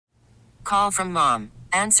call from mom.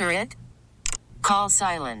 Answer it. Call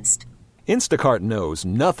silenced. Instacart knows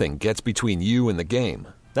nothing gets between you and the game.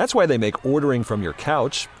 That's why they make ordering from your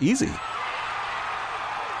couch easy.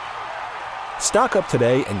 Stock up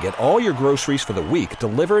today and get all your groceries for the week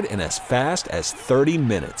delivered in as fast as 30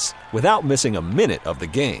 minutes without missing a minute of the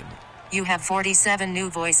game. You have 47 new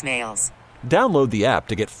voicemails. Download the app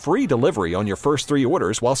to get free delivery on your first 3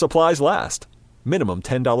 orders while supplies last. Minimum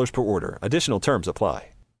 $10 per order. Additional terms apply.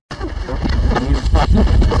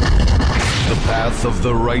 The path of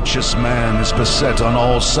the righteous man is beset on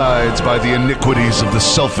all sides by the iniquities of the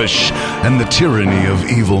selfish and the tyranny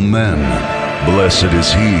of evil men. Blessed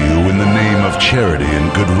is he who in the name of charity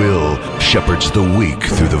and goodwill shepherds the weak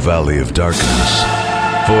through the valley of darkness.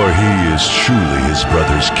 For he is truly his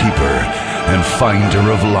brother's keeper and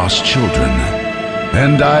finder of lost children.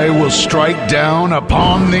 And I will strike down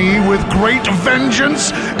upon thee with great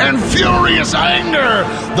vengeance and furious anger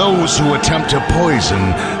those who attempt to poison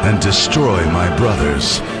and destroy my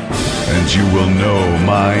brothers. And you will know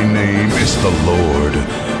my name is the Lord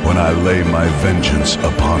when I lay my vengeance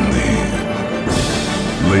upon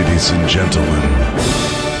thee. Ladies and gentlemen,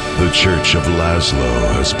 the Church of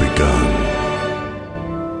Laszlo has begun.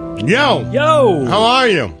 Yo! How are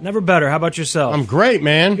you? Never better. How about yourself? I'm great,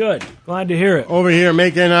 man. Good. Glad to hear it. Over here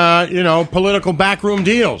making, political backroom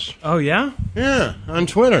deals. Oh, yeah? Yeah, on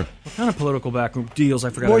Twitter. What kind of political backroom deals?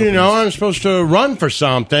 I forgot. Well, I'm supposed to run for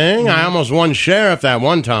something. I almost won sheriff that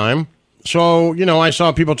one time. So, I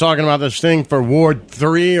saw people talking about this thing for Ward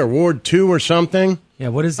 3 or Ward 2 or something. Yeah,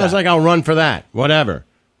 what is that? I was like, I'll run for that. Whatever.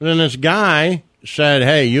 And then this guy said,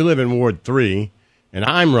 hey, you live in Ward 3, and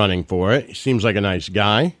I'm running for it. He seems like a nice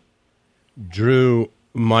guy. Drew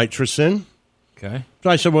Mitrison. Okay. So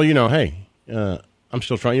I said, well, hey, I'm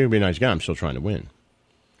still trying. You're going to be a nice guy. I'm still trying to win.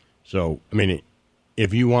 So,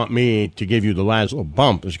 if you want me to give you the last little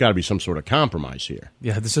bump, there's got to be some sort of compromise here.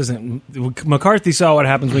 Yeah, this isn't... McCarthy saw what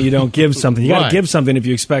happens when you don't give something. You got to give something if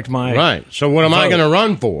you expect my... Right. So what am I going to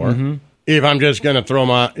run for if I'm just going to throw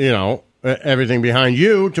my, everything behind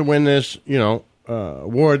you to win this,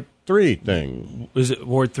 Ward 3 thing? Is it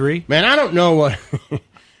Ward 3? Man, I don't know what...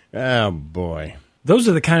 Oh, boy. Those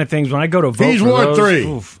are the kind of things when I go to vote He's for Ward those, 3.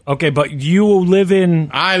 Oof. Okay, but you live in...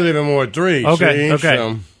 I live in Ward 3. Okay,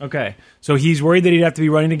 see? Okay. So he's worried that he'd have to be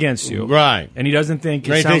running against you. Right. And he doesn't think...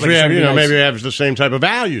 He thinks we have, maybe we have the same type of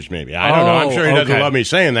values, maybe. I don't know. I'm sure he doesn't love me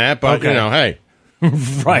saying that, but, hey.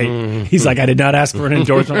 Right. He's like, I did not ask for an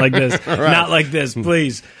endorsement like this. Right. Not like this,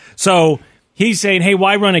 please. So... He's saying, hey,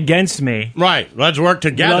 why run against me? Right. Let's work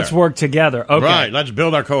together. Okay. Right. Let's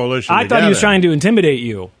build our coalition I together. thought he was trying to intimidate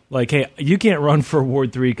you. Like, hey, you can't run for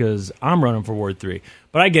Ward 3 because I'm running for Ward 3.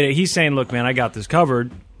 But I get it. He's saying, look, man, I got this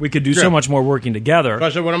covered. We could do so much more working together. So I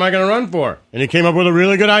said, what am I going to run for? And he came up with a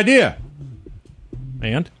really good idea.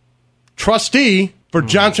 And? Trustee for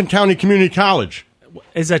Johnson County Community College.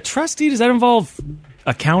 Is a trustee? Does that involve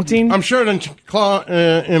accounting? I'm sure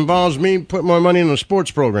it involves me putting more money in the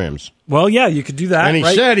sports programs. Well, yeah, you could do that. And he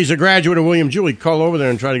said he's a graduate of William Jewell. Call over there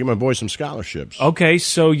and try to get my boy some scholarships. Okay,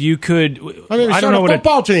 so you could... I don't know what a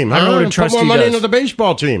football team. I don't know what a trustee does. Put more money into the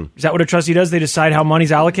baseball team. Is that what a trustee does? They decide how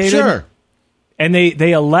money's allocated? Sure. And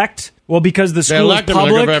they elect... Well, because the school is elect public...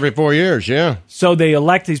 They elect them every 4 years, yeah. So they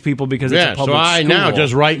elect these people because it's a public school. So now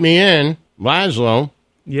just write me in, Laszlo.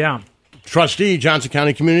 Yeah. Trustee, Johnson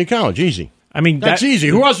County Community College. Easy. That's easy.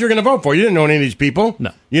 Who else are you going to vote for? You didn't know any of these people.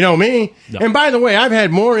 No. You know me. No. And by the way, I've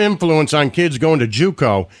had more influence on kids going to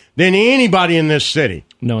JUCO than anybody in this city.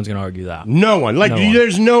 No one's going to argue that. No one.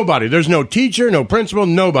 There's nobody. There's no teacher, no principal,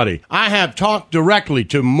 nobody. I have talked directly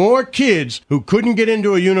to more kids who couldn't get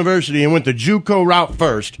into a university and went the JUCO route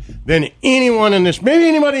first than anyone in this, maybe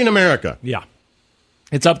anybody in America. Yeah.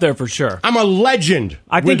 It's up there for sure. I'm a legend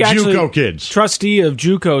with JUCO kids. Trustee of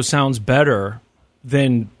JUCO sounds better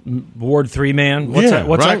than Ward 3 man. What's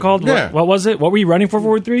that called? Yeah. What was it? What were you running for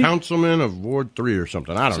Ward 3? Councilman of Ward 3 or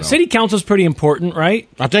something. I don't know. City council's pretty important, right?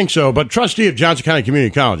 I think so, but trustee of Johnson County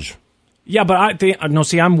Community College. Yeah, but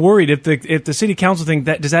I'm worried if the city council thing,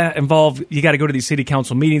 does that involve you got to go to these city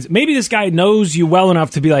council meetings? Maybe this guy knows you well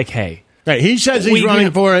enough to be like, hey. Right, he says he's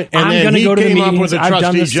running for it, and I'm then he go to came the up meetings. with a I've done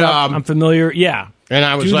trustee this job. Stuff. I'm familiar, yeah. And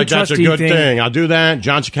I was like, that's a good thing. I'll do that.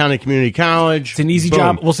 Johnson County Community College. It's an easy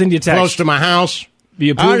job. We'll send you a text. Close to my house.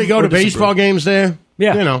 I already go to baseball games there.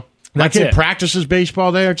 Yeah. My kid practices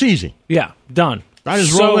baseball there. It's easy. Yeah, done. I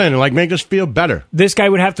just roll in and make us feel better. This guy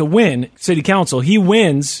would have to win city council. He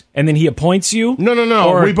wins, and then he appoints you?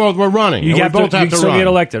 No. We both were running. We both have to run. So get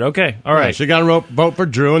elected. Okay, all right. So you got to vote for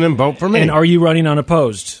Drew and then vote for me. And are you running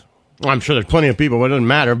unopposed? I'm sure there's plenty of people, but it doesn't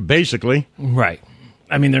matter, basically. Right.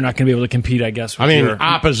 I mean, they're not going to be able to compete, I guess, with your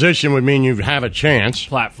opposition would mean you have a chance.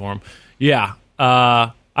 Platform. Yeah.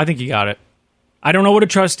 I think you got it. I don't know what a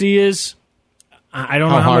trustee is. I don't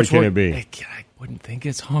know how hard much can work. it be? I wouldn't think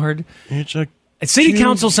it's hard. It's a city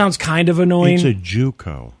council sounds kind of annoying. It's a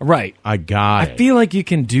JUCO. Right. I got it. I feel like you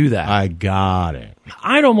can do that. I got it.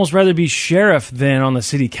 I'd almost rather be sheriff than on the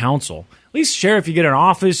city council. At least sheriff, you get an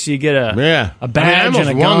office, you get a badge and a gun. I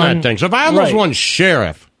almost won that thing. So if I almost won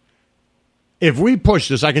sheriff, if we push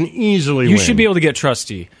this, I can easily win. You should be able to get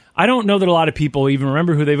trustee. I don't know that a lot of people even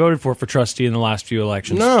remember who they voted for trustee in the last few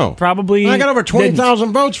elections. No. Probably. I got over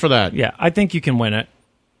 20,000 votes for that. Yeah, I think you can win it.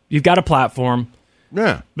 You've got a platform.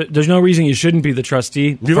 Yeah. But there's no reason you shouldn't be the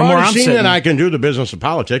trustee. You've already seen that I can do the business of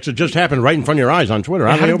politics. It just happened right in front of your eyes on Twitter.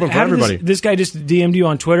 I'm open for everybody. This guy just DM'd you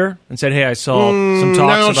on Twitter and said, hey, I saw some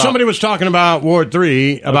talks about... somebody was talking about Ward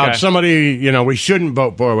 3, about somebody, we shouldn't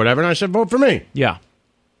vote for or whatever, and I said, vote for me. Yeah.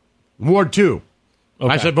 Ward 2.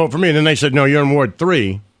 Okay. I said, vote for me. And then they said, no, you're in Ward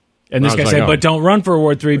 3. And this guy said, but don't run for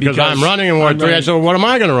Ward 3 because I'm running in Ward 3. I said, well, what am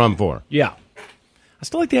I going to run for? Yeah. I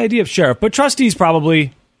still like the idea of sheriff, but trustee's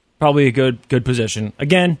probably a good position.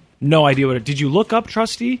 Again, no idea what it... Did you look up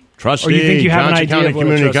trustee? Trustee, or you think you have Johnson an idea County of what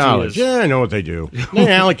Community a trustee College. is? Yeah, I know what they do. They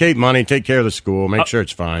allocate money, take care of the school, make sure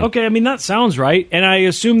it's fine. Okay, I mean, that sounds right. And I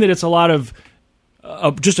assume that it's a lot of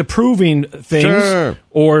just approving things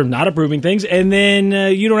or not approving things, and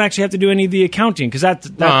then you don't actually have to do any of the accounting, because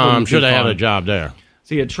I'm sure they have a job there.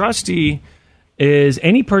 See, a trustee is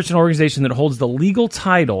any person or organization that holds the legal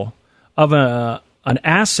title of an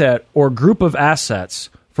asset or group of assets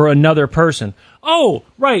for another person. Oh,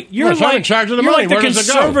 right. You're like in charge of the money. Like the Where does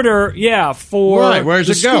it go? conservator, for where's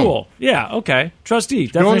the it go? school. Yeah, okay. Trustee,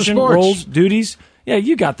 definition, roles, duties. Yeah,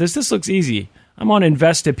 you got this. This looks easy. I'm on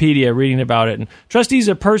Investopedia reading about it. And trustee is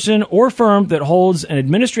a person or firm that holds an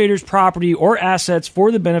administrator's property or assets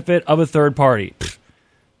for the benefit of a third party.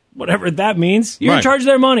 Whatever that means. You're in charge of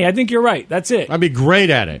their money. I think you're right. That's it. I'd be great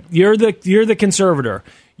at it. You're the conservator.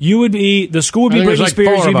 You would be, the school would be Britney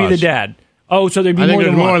Spears, you'd be the dad. Oh, so there'd be more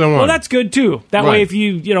than one. Well, that's good too. That way, if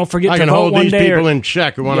you forget to vote one day, I can hold these people in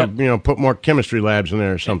check who want to put more chemistry labs in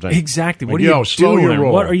there or something. Exactly. Like, what are you slow doing? your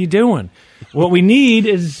roll. What are you doing? What we need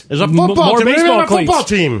is a football more team. baseball a football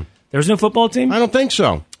team. There's no football team? I don't think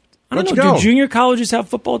so. I don't know. Do junior colleges have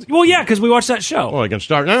football teams? Well, yeah, because we watched that show. Well, they can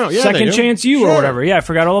start now. Yeah, Second Chance U or whatever. Yeah, I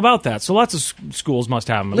forgot all about that. So lots of schools must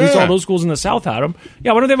have them. At least all those schools in the South had them.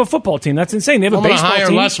 Yeah, why don't they have a football team? That's insane. They have a baseball hire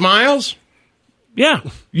team. Les Miles? Yeah,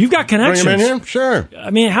 you've got connections. Bring him in here? Sure. I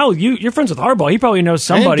mean, hell, you're friends with Harbaugh. He probably knows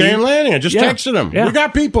somebody. And Dan Lanning. I just texted him. Yeah. We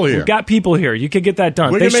got people here. We've got people here. You could get that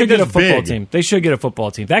done. They should get a football team. They should get a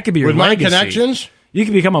football team. That could be your legacy. With my connections? You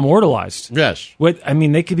could become immortalized. Yes.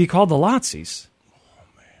 They could be called the Latsies.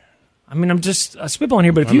 I mean, I'm just spitballing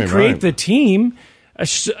here, but if you create the team,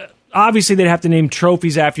 obviously they'd have to name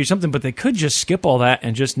trophies after you or something, but they could just skip all that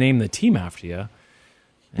and just name the team after you.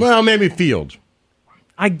 Well, maybe field.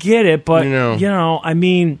 I get it, but, I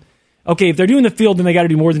mean, okay, if they're doing the field, then they got to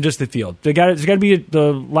do more than just the field. There's got to be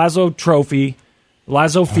the Laszlo Trophy,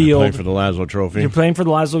 Laszlo Field. Playing for the Laszlo Trophy. You're playing for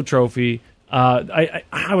the Laszlo Trophy. I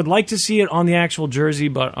would like to see it on the actual jersey,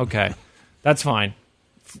 but okay, that's fine.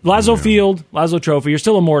 Laszlo Field, Laszlo Trophy, you're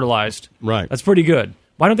still immortalized. Right. That's pretty good.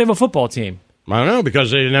 Why don't they have a football team? I don't know,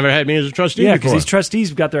 because they never had me as a trustee before. Yeah, because these trustees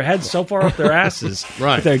have got their heads so far up their asses.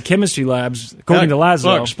 Right. With their chemistry labs, according to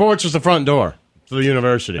Laszlo. Look, sports is the front door to the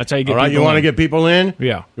university. That's how you get people in. You want to get people in?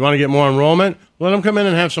 Yeah. You want to get more enrollment? Let them come in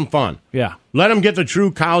and have some fun. Yeah. Let them get the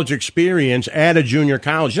true college experience at a junior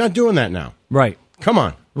college. You're not doing that now. Right. Come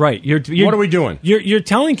on. Right. What are we doing? You're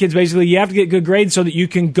telling kids basically you have to get good grades so that you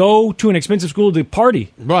can go to an expensive school to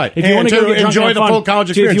party. Right. If you want to enjoy the full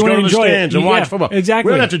college experience, go to the stands and watch football. Exactly.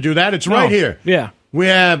 We don't have to do that. It's right here. Yeah. We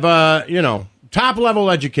have, top level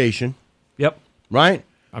education. Yep. Right?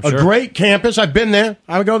 I'm sure. A great campus. I've been there.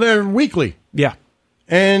 I would go there weekly. Yeah.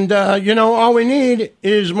 And, all we need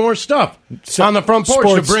is more stuff on the front porch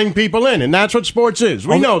to bring people in. And that's what sports is.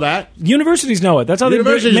 We know that. Universities know it. That's how they make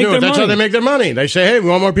their money. That's how they make their money. They say, hey, we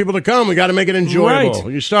want more people to come. We got to make it enjoyable.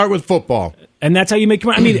 Right. You start with football. And that's how you make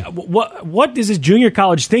money. I mean, what is this junior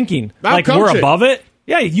college thinking? Like we're above it?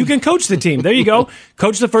 Yeah, you can coach the team. There you go.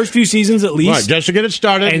 Coach the first few seasons at least. Right, just to get it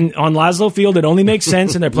started. And on Laszlo Field, it only makes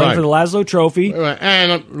sense, and they're playing for the Laszlo Trophy. Right.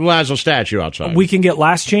 And a Laszlo statue outside. We can get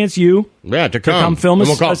Last Chance U. Yeah, to come film and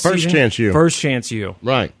we'll call it First Chance U. First Chance U.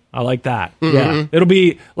 Right. I like that. Mm-hmm. Yeah. It'll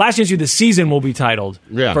be Last Chance U. The season will be titled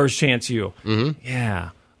First Chance U. Mm-hmm. Yeah.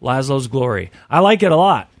 Laszlo's glory. I like it a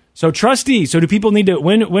lot. So trustee. So do people need to,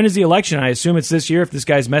 when is the election? I assume it's this year if this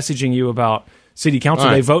guy's messaging you about city council.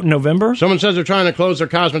 Right. They vote in November? Someone says they're trying to close their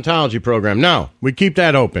cosmetology program. No, we keep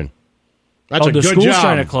that open. That's a the good school's job.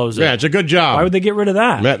 trying to close it. Yeah, it's a good job. Why would they get rid of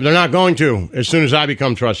that? They're not going to as soon as I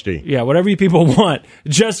become trustee. Yeah, whatever you people want.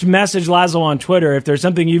 Just message Lazo on Twitter if there's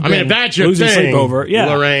something you've been if that's your losing thing, sleep over. Yeah.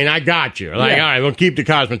 Lorraine, I got you. Like, Yeah. all right, we'll keep the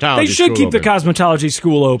cosmetology They should school keep the open. cosmetology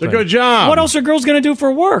school open. It's a good job. What else are girls going to do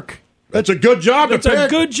for work? That's a good job That's to pick. a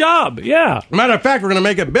good job. Yeah. Matter of fact, we're going to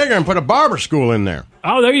make it bigger and put a barber school in there.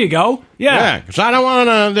 Oh, there you go. Yeah. because I don't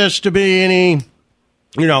want this to be any,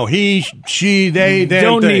 he, she, they, them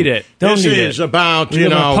Don't thing. need it. Don't this need is it. about, We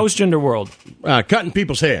live in a post-gender world. cutting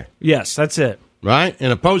people's hair, Yes, that's it. right?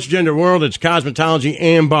 In a post-gender world, it's cosmetology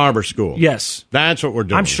and barber school. Yes. That's what we're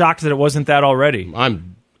doing. I'm shocked that it wasn't that already.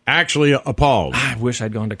 I'm actually appalled. I wish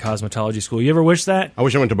I'd gone to cosmetology school. You ever wish that? I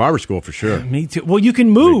wish I went to barber school for sure. Me too. Well, you can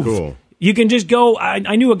move. Pretty cool. You can just go.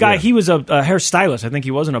 I knew a guy. Yeah. He was a hairstylist. I think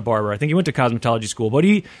he wasn't a barber. I think he went to cosmetology school. But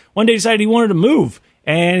he one day decided he wanted to move,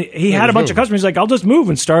 and he had a bunch of customers. He's like, I'll just move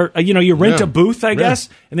and start. You rent Yeah. a booth, I Yeah. guess,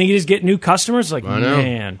 and then you just get new customers. Like, I know.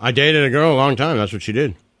 man, I dated a girl a long time. That's what she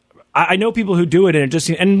did. I know people who do it, and it just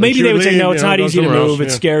and maybe you they would say, leave, no, it's not go easy to somewhere move. else,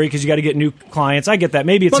 It's yeah. scary because you got to get new clients. I get that.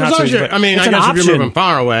 Maybe it's But not as long so as easy. you're, I mean, it's I an guess option. if you're moving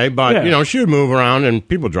far away, but, Yeah. she would move around and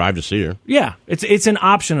people drive to see her. Yeah, it's an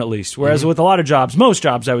option at least. Whereas with a lot of jobs, most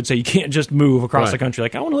jobs, I would say you can't just move across Right. the country.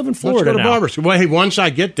 Like, I want to live in Let's Florida go to now. barber school. Well, hey, once I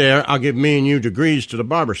get there, I'll give me and you degrees to the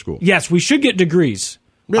barber school. Yes, we should get degrees.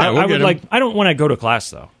 Yeah, I we'll would get 'em. like. I don't want to go to class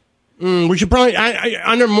though. We should probably,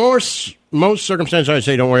 under most circumstances, I'd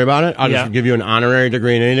say don't worry about it. I'll Yeah. just give you an honorary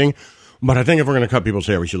degree in anything. But I think if we're going to cut people's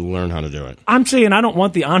hair, we should learn how to do it. I'm saying I don't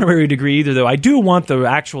want the honorary degree either, though. I do want the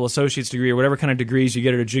actual associate's degree or whatever kind of degrees you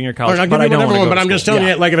get at a junior college. I'll give but you I don't whatever want to one, go but to I'm just school. telling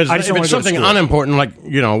Yeah. you, like, if I it's just don't wanna go to something school. unimportant, like,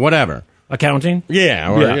 whatever. Accounting. Yeah,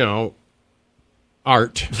 or, Yeah.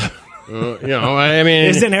 Art. I mean,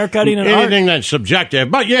 Isn't haircutting an art? anything that's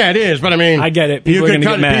subjective? But yeah, it is. But I mean, I get it. People you are can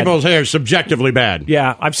gonna cut get mad. people's hair subjectively bad.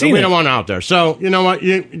 Yeah, I've So seen we it. don't want out there. So you know what?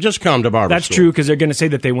 You just come to barber That's school. true because they're going to say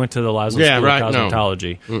that they went to the Lazo Yeah, School right, of no.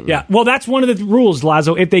 Cosmetology. Yeah, well, that's one of the rules,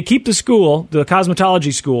 Lazo. If they keep the school, the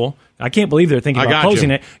cosmetology school, I can't believe they're thinking I about got closing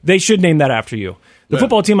you. it. They should name that after you. The Yeah.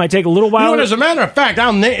 football team might take a little You know while. what, as a matter of fact,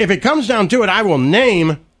 if it comes down to it, I will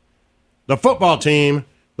name the football team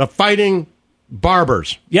the Fighting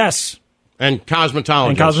Barbers Yes, and Cosmetologists.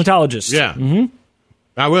 and cosmetologists. Yeah,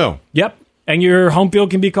 I will. Yep. And your home field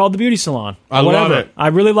can be called the beauty salon. I Whatever. love it. I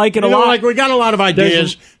really like it a You know, lot. like we got a lot of ideas.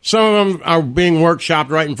 There's- Some of them are being workshopped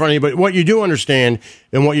right in front of you. But what you do understand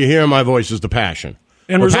and what you hear in my voice is the passion.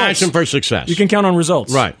 And the results. passion for success. You can count on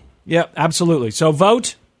results. Right. Yep, absolutely. So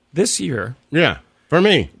vote this year. Yeah, for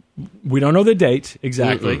me. We don't know the date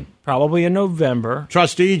exactly. Probably in November.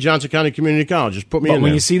 Trustee, Johnson County Community College. Just put me But in when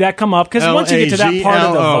there. you see that come up, because once you get to that part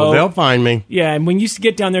of the LAZLO, vote, they'll find me. yeah, and when you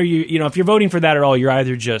get down there, you know, if you're voting for that at all, you're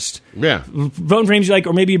either just Yeah. voting for names you like,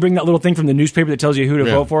 or maybe you bring that little thing from the newspaper that tells you who to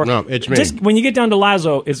Yeah. vote for. No, it's me. Just when you get down to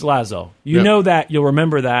Lazo, it's Lazo. You Yeah. know that. You'll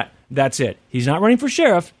remember that. That's it. He's not running for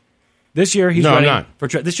sheriff this year. He's No, I'm running not. for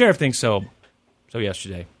the sheriff thinks so. So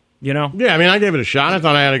yesterday, you know. Yeah, I mean, I gave it a shot. I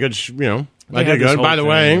thought I had a good, I They had did this good. whole By the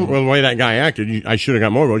way, thing. well, the way that guy acted, I should have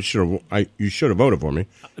got more votes. You should have voted for me if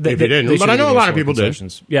you They didn't. But should've I know a given lot us of more people did.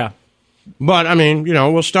 concessions. Yeah, But I mean,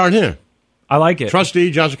 we'll start here. I like it.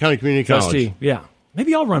 Trustee, Johnson County Community College. Trustee, yeah.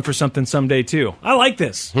 Maybe I'll run for something someday too. I like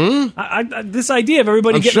this. This idea of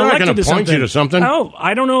everybody I'm getting sure I elected can to appoint something. you to something. Oh,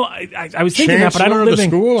 I don't know. I was thinking that, but I don't Chancellor of live the in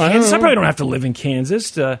school? I don't Kansas. I know. probably don't have to live in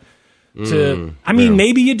Kansas to. I mean,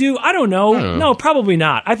 maybe you do. I don't know. No, probably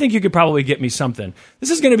not. I think you could probably get me something. This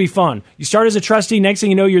is going to be fun. You start as a trustee. Next thing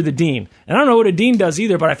you know, you're the dean. And I don't know what a dean does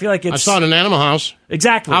either, but I feel like it's I saw it in Animal House.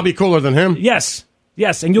 exactly. I'll be cooler than him. Yes,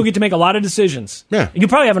 and you'll get to make a lot of decisions. Yeah. And you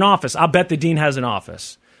probably have an office. I'll bet the dean has an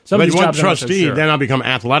office. Some But of these one jobs I'm not so trustee, sure. then I'll become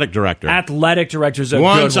athletic director. Athletic director's a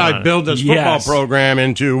Once good one. I build this football Yes. program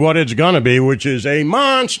into what it's going to be, which is a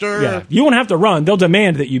monster. Yeah, you won't have to run. They'll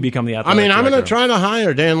demand that you become the I athletic mean, I'm going to director. try to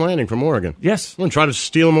hire Dan Lanning from Oregon. Yes, I'm going to try to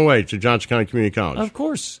steal him away to Johnson County Community College. of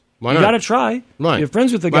course. Why you not? got to try. Right. You're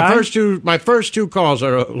friends with the my guy. first two calls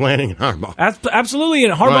are Lanning and Harbaugh. Absolutely.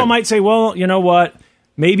 And Harbaugh Right. might say, well, you know what?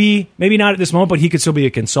 Maybe not at this moment, but he could still be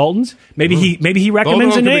a consultant. Maybe he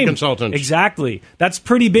recommends a could be name. consultants. Exactly. That's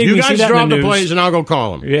pretty big. You We see guys that in drop the the news. plays and I'll go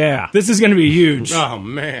call him. Yeah, this is going to be huge. Oh,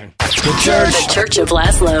 man. The Church of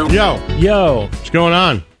Laszlo. Yo, Yo, what's going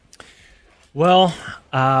on? well,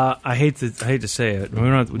 I hate to say it. We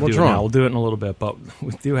don't have to do What's it wrong? now. We'll do it in a little bit, but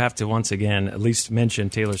we do have to once again at least mention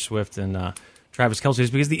Taylor Swift and Travis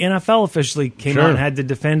Kelce because the NFL officially came Sure. out and had to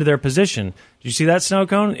defend their position. Did you see that, Snow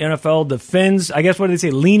Cone? NFL defends. I guess what did they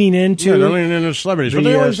say? Leaning into Yeah, they're leaning into celebrities. But the,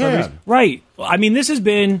 they always celebrities. have. Right. Well, I mean, this has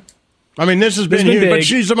been. I mean, this has been been huge, but big.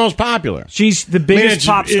 she's the most popular. She's the I mean, biggest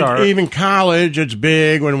pop star. Even college, it's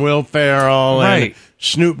big when Will Ferrell and Right.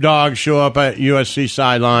 Snoop Dogg show up at USC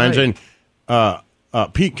sidelines. Right. And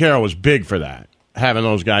Pete Carroll was big for that, having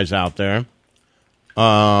those guys out there.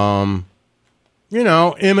 Eminem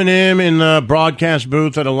in the broadcast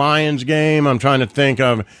booth at a Lions game. I'm trying to think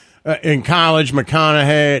of in college,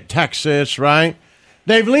 McConaughey at Texas, right?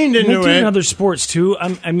 They've leaned into it. In other sports too.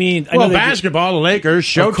 I know basketball, the Lakers,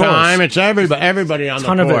 Showtime. It's everybody on the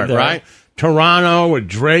court, right? Toronto with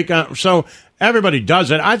Drake. So everybody does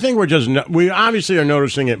it. I think we obviously are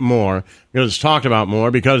noticing it more because it's talked about more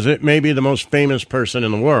because it may be the most famous person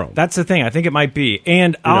in the world. That's the thing. I think it might be.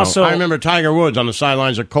 And also, I remember Tiger Woods on the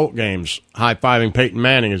sidelines of Colt games high-fiving Peyton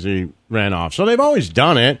Manning as he ran off. So they've always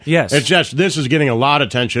done it. Yes. It's just this is getting a lot of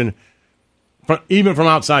attention, even from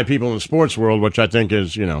outside people in the sports world, which I think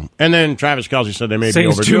is, And then Travis Kelce said they may be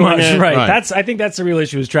overdoing too much, it. Right. I think that's the real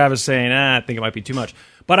issue is Travis saying, I think it might be too much.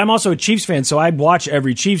 But I'm also a Chiefs fan, so I watch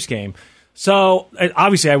every Chiefs game. So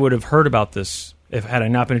obviously I would have heard about this had I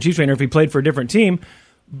not been a Chiefs fan or if he played for a different team.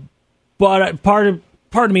 But part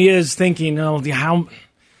of me is thinking,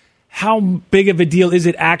 how big of a deal is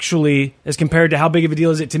it actually as compared to how big of a deal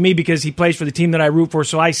is it to me because he plays for the team that I root for,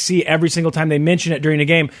 so I see every single time they mention it during a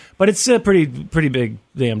game. But it's a pretty big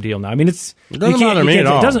damn deal now. I mean, it doesn't bother me at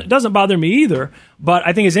all. It doesn't bother me either. But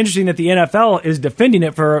I think it's interesting that the NFL is defending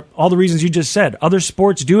it for all the reasons you just said. Other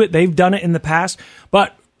sports do it; they've done it in the past.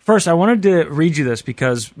 But first, I wanted to read you this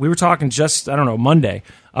because we were talking Monday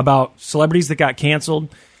about celebrities that got canceled.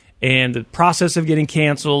 And the process of getting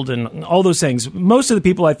canceled and all those things. Most of the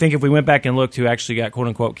people, I think, if we went back and looked who actually got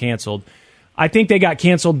quote-unquote canceled, I think they got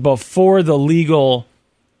canceled before the legal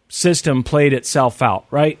system played itself out,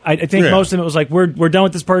 right? I think most of them, it was like, we're done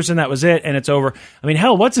with this person, that was it, and it's over. I mean,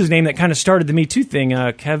 hell, what's his name that kind of started the Me Too thing?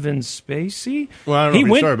 Kevin Spacey? Well, I don't know if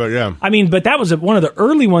he started, but yeah. I mean, but that was one of the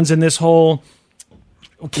early ones in this whole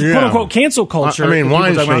quote-unquote cancel culture. I mean,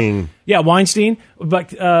 Weinstein. Yeah, Weinstein. But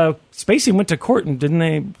Spacey went to court, and didn't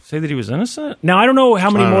they say that he was innocent? Now, I don't know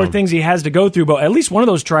how many more things he has to go through, but at least one of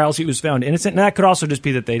those trials he was found innocent, and that could also just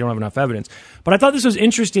be that they don't have enough evidence. But I thought this was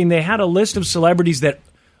interesting. They had a list of celebrities that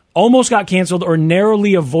almost got canceled or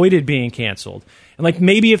narrowly avoided being canceled. And like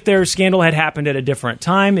maybe if their scandal had happened at a different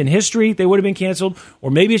time in history, they would have been canceled.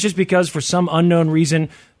 Or maybe it's just because for some unknown reason,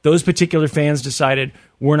 those particular fans decided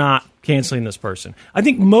we're not canceling this person. I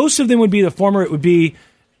think most of them would be the former. It would be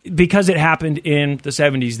because it happened in the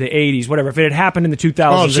 70s, the 80s, whatever. If it had happened in the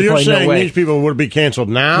 2000s, so you're saying these people would be canceled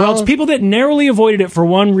now? Well, it's people that narrowly avoided it for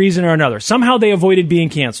one reason or another. Somehow they avoided being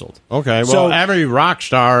canceled. Okay, well, every rock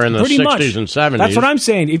star in the 60s and 70s. That's what I'm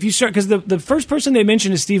saying. If you start, because the first person they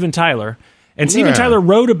mentioned is Steven Tyler, and Steven Tyler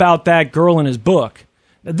wrote about that girl in his book.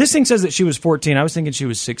 Now, this thing says that she was 14. I was thinking she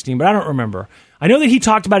was 16, but I don't remember. I know that he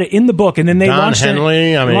talked about it in the book, and then they launched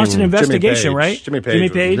an investigation, right? Jimmy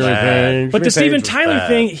Page. But the Steven Tyler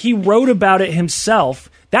thing, he wrote about it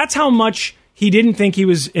himself. That's how much he didn't think he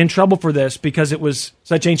was in trouble for this because it was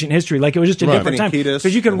such ancient history. Like, it was just a different time.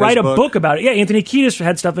 Because you could write a book about it. Yeah, Anthony Kiedis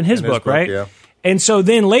had stuff in his book, right? Yeah. And so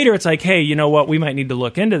then later it's like, hey, you know what? We might need to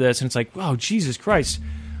look into this. And it's like, oh, Jesus Christ.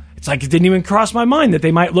 It's like it didn't even cross my mind that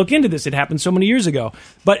they might look into this. It happened so many years ago.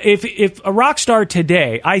 But if a rock star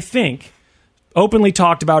today, I think, openly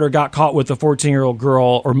talked about or got caught with a 14-year-old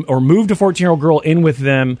girl or moved a 14-year-old girl in with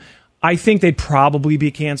them, I think they'd probably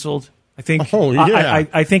be canceled. I think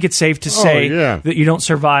I think it's safe to say that you don't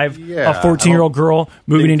survive a 14-year-old girl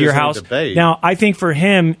moving into your house. Now, I think for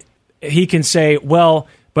him, he can say, well,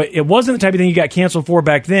 but it wasn't the type of thing you got canceled for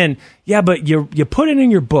back then. Yeah, but you put it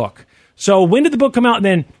in your book. So when did the book come out, and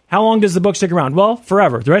then how long does the book stick around? Well,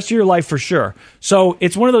 forever. The rest of your life for sure. So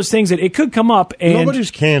it's one of those things that it could come up. And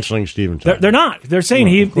nobody's canceling Steven Tyler. They're not. They're saying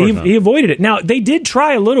he avoided it. Now, they did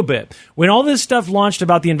try a little bit. When all this stuff launched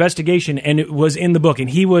about the investigation and it was in the book and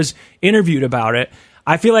he was interviewed about it,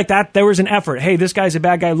 I feel like that there was an effort. Hey, this guy's a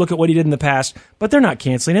bad guy. Look at what he did in the past. But they're not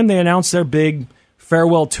canceling him. They announced their big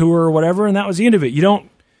farewell tour or whatever, and that was the end of it. You don't,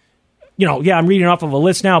 I'm reading off of a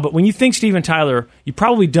list now, but when you think Steven Tyler, you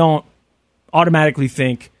probably don't automatically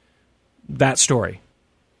think that story.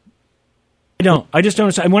 I just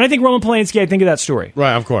don't. When I think Roman Polanski, I think of that story.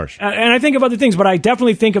 Right, of course. And I think of other things, but I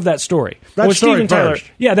definitely think of that story. That story first.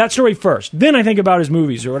 Yeah, that story first. Then I think about his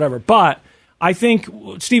movies or whatever. But I think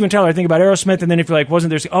Steven Tyler, I think about Aerosmith, and then if you're like,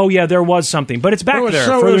 wasn't there? Oh, yeah, there was something. But it's back there.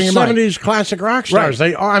 So further was in your 70s mind. classic rock stars. Right.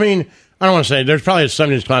 They are, I mean, I don't want to say, there's probably a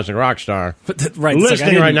 70s classic rock star. Right.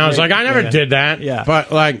 Listening right now, it's like, I never did that. Yeah.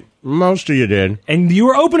 But, like, most of you did. And you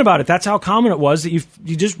were open about it. That's how common it was that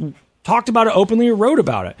you just talked about it openly or wrote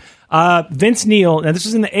about it. Vince Neil, now this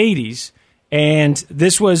was in the 80s, and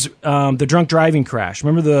this was the drunk driving crash.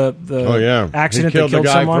 Remember the accident that killed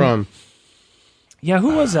someone? Yeah,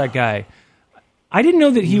 who was that guy? I didn't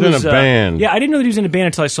know that he was in a band. Yeah, I didn't know that he was in a band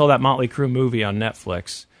until I saw that Motley Crue movie on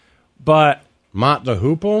Netflix. But Mott the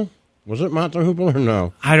Hoople? Was it Mott the Hoople or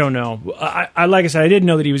no? I don't know. I like I said, I didn't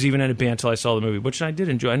know that he was even in a band until I saw the movie, which I did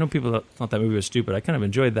enjoy. I know people thought that movie was stupid. I kind of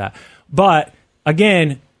enjoyed that. But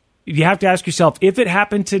again, you have to ask yourself, if it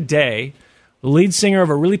happened today, the lead singer of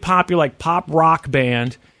a really popular like pop rock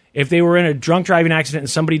band, if they were in a drunk driving accident and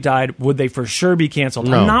somebody died, would they for sure be canceled?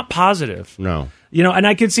 No. I'm not positive. No. You know, and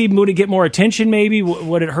I could see, would it get more attention maybe?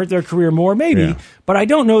 Would it hurt their career more? Maybe. Yeah. But I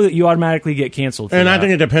don't know that you automatically get canceled for And that. I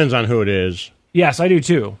think it depends on who it is. Yes, I do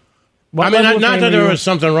too. I mean, not that there was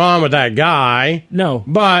something wrong with that guy. No.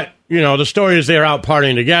 But, you know, the story is they're out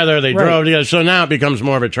partying together. They drove together. So now it becomes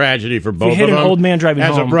more of a tragedy for both of them. Hit an old man driving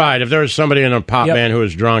home. Right. If there was somebody in a pop band who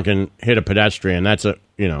was drunk and hit a pedestrian, that's a,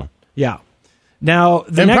 you know. Yeah. Now,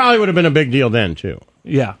 probably would have been a big deal then, too.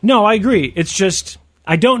 Yeah. No, I agree. It's just,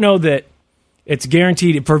 I don't know that it's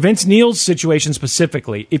guaranteed. For Vince Neil's situation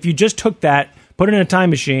specifically, if you just took that, put it in a time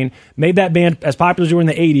machine, made that band as popular as they were in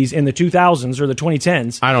the 80s, in the 2000s, or the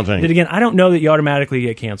 2010s. I don't think. That again, I don't know that you automatically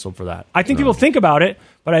get canceled for that. I think people think about it,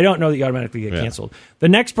 but I don't know that you automatically get canceled. The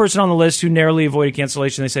next person on the list who narrowly avoided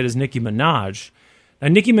cancellation, they said, is Nicki Minaj. Now,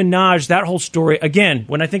 Nicki Minaj, that whole story, again,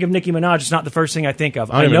 when I think of Nicki Minaj, it's not the first thing I think of.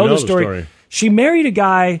 I know the story. She married a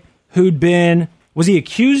guy who'd been, was he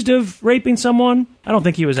accused of raping someone? I don't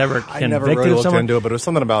think he was ever convicted I never really of looked someone. into it, but it was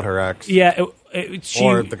something about her ex. Yeah.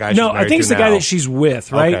 Or the guy she's no, I married think it's to the guy now. that she's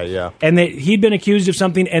with, right? Okay, yeah. And that he'd been accused of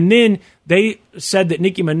something, and then they said that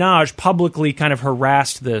Nicki Minaj publicly kind of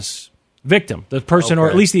harassed this victim, the person, or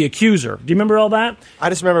at least the accuser. Do you remember all that? I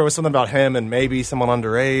just remember it was something about him and maybe someone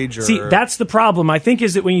underage. Or... See, that's the problem, I think,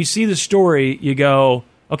 is that when you see the story, you go,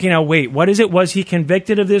 okay, now wait, what is it? Was he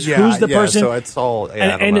convicted of this? Who's the person? So it's all,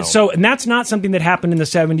 and that's not something that happened in the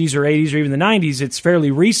 70s or 80s or even the 90s. It's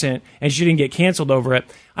fairly recent, and she didn't get canceled over it.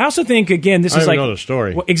 I also think, again, this is like... I don't know the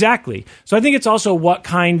story. Well, exactly. So I think it's also what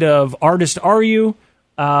kind of artist are you?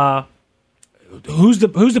 Who's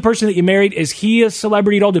the person that you married? Is he a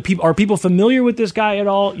celebrity at all? Are people familiar with this guy at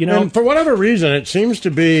all? You know, and for whatever reason, it seems to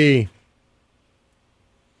be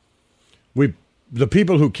the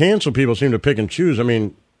people who cancel people seem to pick and choose. I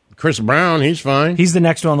mean, Chris Brown, he's fine. He's the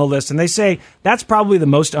next one on the list, and they say that's probably the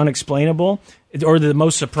most unexplainable or the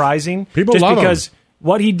most surprising. People just love because him.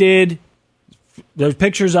 What he did, there's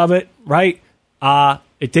pictures of it, right?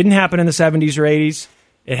 It didn't happen in the 70s or 80s.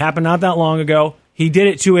 It happened not that long ago. He did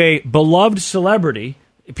it to a beloved celebrity.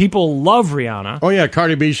 People love Rihanna. Oh, yeah,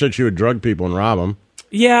 Cardi B said she would drug people and rob them.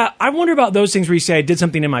 Yeah, I wonder about those things where you say, I did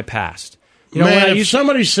something in my past. You know, Man, if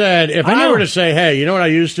somebody said, if I were to say, hey, you know what I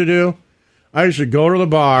used to do? I used to go to the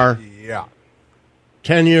bar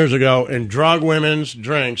 10 years ago and drug women's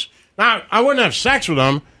drinks. Now, I wouldn't have sex with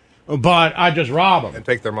them, but I'd just rob them. And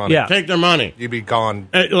take their money. Yeah. Take their money. You'd be gone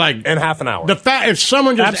in half an hour. If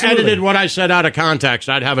someone just Absolutely. edited what I said out of context,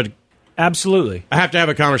 I'd have a... Absolutely. I have to have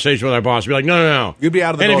a conversation with our boss. Be like, no. You'd be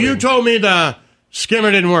out of the And building. if you told me the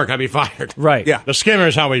skimmer didn't work, I'd be fired. Right. Yeah. The skimmer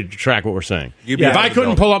is how we track what we're saying. You'd be If out I of the couldn't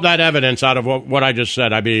building. pull up that evidence out of what I just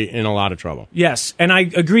said, I'd be in a lot of trouble. Yes, and I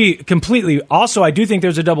agree completely. Also, I do think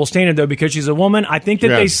there's a double standard, though, because she's a woman. I think that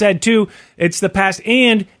they said, too, it's the past.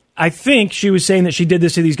 And I think she was saying that she did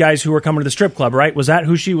this to these guys who were coming to the strip club, right? Was that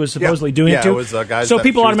who she was supposedly doing it to? Yeah, it was guys so that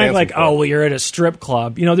people she was automatically like, dancing for. oh, well, you're at a strip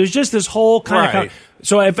club. You know, there's just this whole kind Right. of...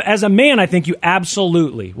 So if, as a man, I think you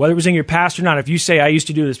absolutely, whether it was in your past or not, if you say, I used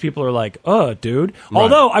to do this, people are like, oh, dude. Right.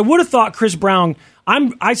 Although, I would have thought Chris Brown...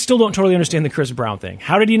 I still don't totally understand the Chris Brown thing.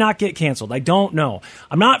 How did he not get canceled? I don't know.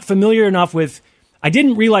 I'm not familiar enough with... I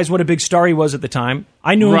didn't realize what a big star he was at the time.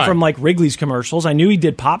 I knew him from, like, Wrigley's commercials. I knew he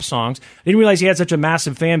did pop songs. I didn't realize he had such a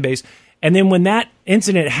massive fan base. And then when that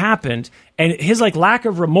incident happened, and his, like, lack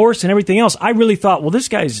of remorse and everything else, I really thought, well, this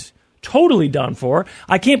guy's totally done for.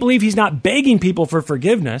 I can't believe he's not begging people for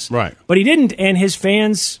forgiveness. Right. But he didn't, and his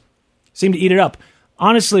fans seem to eat it up.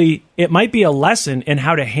 Honestly, it might be a lesson in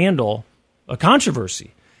how to handle a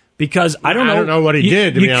controversy. Because I don't know. I don't know what he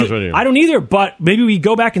did, to be honest with you. I don't either, but maybe we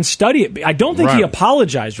go back and study it. I don't think he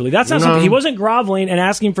apologized, really. That's not something. He wasn't groveling and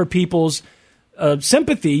asking for people's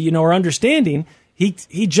sympathy, you know, or understanding.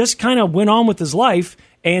 He just kind of went on with his life,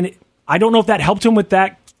 and I don't know if that helped him with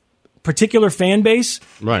that particular fan base.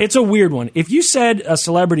 Right. It's a weird one. If you said a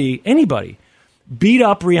celebrity, anybody, beat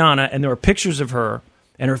up Rihanna, and there were pictures of her,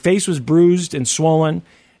 and her face was bruised and swollen,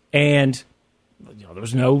 and you know, there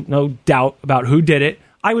was no doubt about who did it,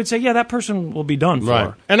 I would say, yeah, that person will be done for.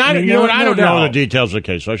 Right. And I don't know the details of the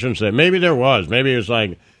case, so I shouldn't say it. Maybe there was. Maybe it was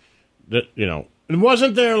like, you know,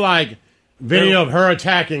 wasn't there like video of her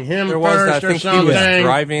attacking him There was. first I or think something? he was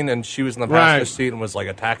driving and she was in the passenger seat and was like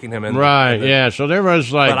attacking him. Yeah. So there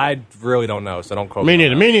was like, but I really don't know, so don't quote me.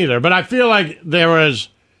 Me neither. But I feel like there was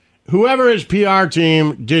whoever his PR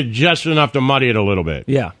team did just enough to muddy it a little bit.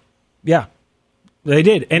 Yeah. Yeah. They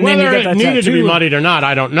did. And whether then you got it that needed to be tattoo. muddied or not,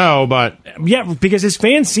 I don't know, but... Yeah, because his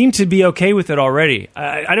fans seemed to be okay with it already.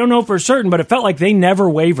 I don't know for certain, but it felt like they never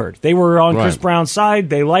wavered. They were on Chris Brown's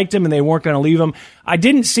side. They liked him, and they weren't going to leave him. I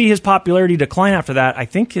didn't see his popularity decline after that. I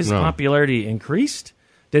think his popularity increased.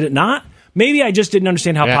 Did it not? Maybe I just didn't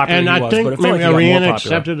understand how popular he was. And I think but it felt maybe like he got more Rihanna popular.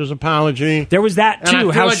 accepted his apology. There was that, too, and I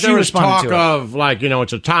feel how like she there was responded talk to it. of, like,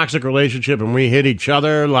 it's a toxic relationship and we hit each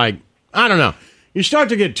other. Like, I don't know. You start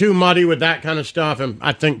to get too muddy with that kind of stuff, and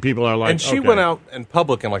I think people are like, and she went out in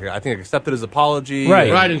public and, like, I think accepted his apology.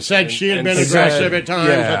 And said she had been aggressive at times,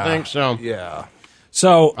 I think, so. Yeah.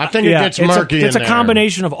 So I think it gets murky. It's a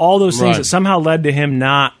combination of all those things Right. that somehow led to him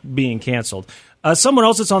not being canceled. Someone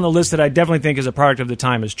else that's on the list that I definitely think is a product of the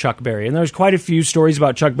time is Chuck Berry. And there's quite a few stories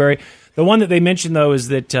about Chuck Berry. The one that they mentioned, though, is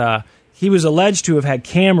that he was alleged to have had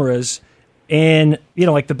cameras in,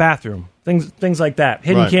 like the bathroom. Things like that.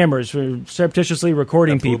 Hidden cameras for surreptitiously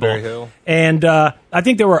recording people. Hill. And I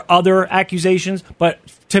think there were other accusations, but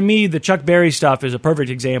to me, the Chuck Berry stuff is a perfect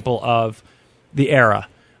example of the era.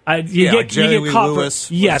 You get caught Lewis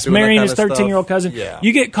for, yes, doing marrying that his kind of 13-year-old stuff. cousin. Yeah.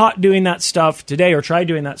 You get caught doing that stuff today or try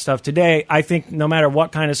doing that stuff today. I think no matter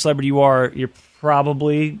what kind of celebrity you are, you're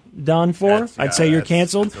probably done for. I'd say you're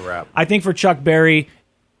canceled. That's a wrap. I think for Chuck Berry,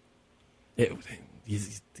 you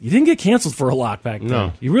didn't get canceled for a lot back then.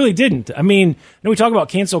 No. You really didn't. I mean, we talk about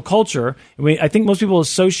cancel culture. I think most people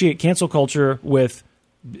associate cancel culture with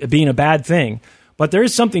being a bad thing. But there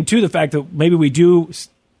is something to the fact that maybe we do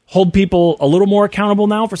hold people a little more accountable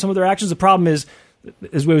now for some of their actions. The problem is,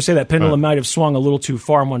 as we always say, that pendulum might have swung a little too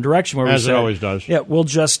far in one direction. Where As we it say, always does. Yeah, we'll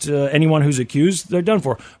just, anyone who's accused, they're done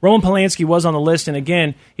for. Roman Polanski was on the list, and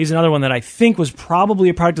again, he's another one that I think was probably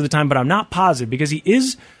a product of the time, but I'm not positive because he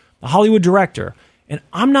is a Hollywood director. And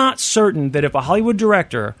I'm not certain that if a Hollywood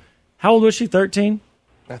director, how old was she, 13?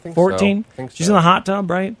 I think 14? so. I think She's so. in the hot tub,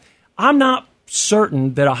 right? I'm not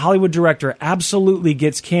certain that a Hollywood director absolutely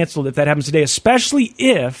gets canceled if that happens today, especially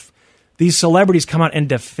if these celebrities come out and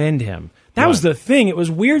defend him. That was the thing. It was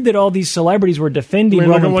weird that all these celebrities were defending look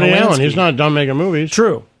Roman at Woody Polanski. Allen. He's not done making movies.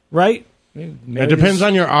 True, right? It depends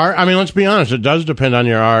on your art. I mean, let's be honest. It does depend on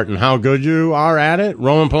your art and how good you are at it.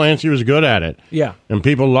 Roman Polanski was good at it. Yeah. And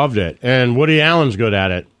people loved it. And Woody Allen's good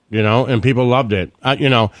at it, and people loved it.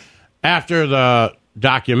 After the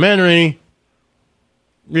documentary,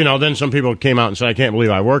 then some people came out and said, I can't believe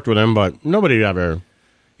I worked with him, but nobody ever...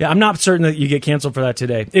 Yeah, I'm not certain that you get canceled for that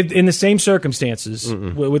today. In the same circumstances,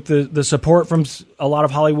 with the support from a lot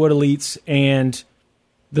of Hollywood elites and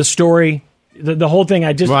the story... The whole thing, I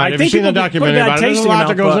Right. think Have you seen the people documentary put a bad about it? There's taste a in lot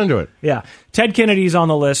their that mouth, goes but- into it. Yeah. Ted Kennedy's on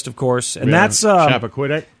the list, of course, and that's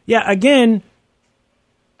Chappaquiddick. yeah. Again,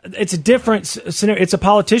 it's a different scenario. It's a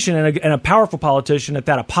politician and a powerful politician at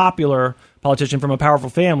that, a popular politician from a powerful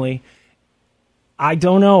family. I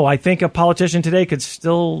don't know. I think a politician today could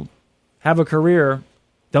still have a career,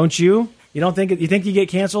 don't you? You don't think? You think you get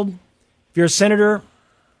canceled if you're a senator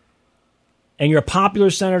and you're a popular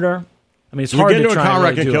senator? I mean, it's hard You get to into a try car and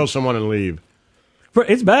wreck really and do kill it. someone and leave.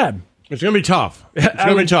 It's bad. It's going to be tough. It's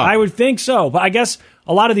going to be tough. I would think so. But I guess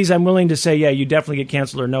a lot of these I'm willing to say, yeah, you definitely get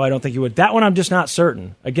canceled, or no, I don't think you would. That one I'm just not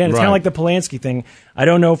certain. Again, it's kind of like the Polanski thing. I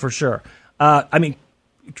don't know for sure. I mean,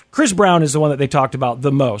 Chris Brown is the one that they talked about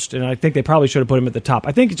the most, and I think they probably should have put him at the top.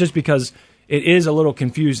 I think it's just because it is a little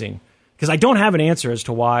confusing, because I don't have an answer as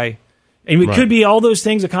to why. And it could be all those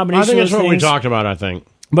things, a combination I think of that's those what we things. talked about, I think.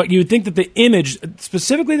 But you would think that the image,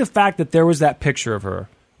 specifically the fact that there was that picture of her,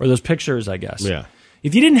 or those pictures, I guess. Yeah.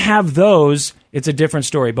 If you didn't have those, it's a different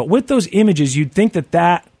story. But with those images, you'd think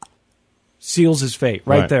that seals his fate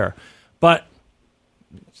right there. But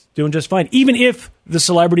it's doing just fine. Even if the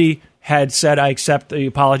celebrity had said, I accept the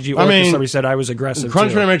apology, or if the celebrity said, I was aggressive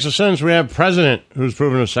Crunchbase too. makes a sense. We have a president who's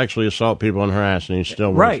proven to sexually assault people and harass, and he's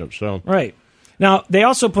still worshipped. So. Right. Now, they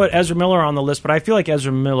also put Ezra Miller on the list, but I feel like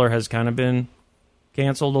Ezra Miller has kind of been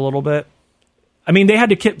canceled a little bit. I mean, they had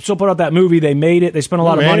to still put out that movie. They made it. They spent a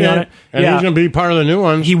lot of money on it. And he's going to be part of the new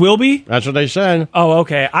ones. He will be? That's what they said. Oh,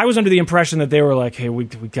 okay. I was under the impression that they were like, hey, we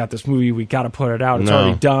got this movie. We got to put it out. It's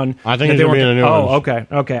already done. I think he's going to be in the new ones. Oh, okay.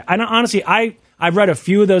 Okay. I know, honestly, I've read a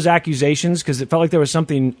few of those accusations because it felt like there was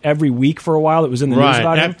something every week for a while that was in the news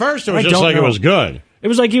about him. At first, it was I just don't like know. it was good. It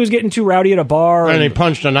was like he was getting too rowdy at a bar. And he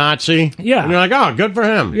punched a Nazi. Yeah. And you're like, oh, good for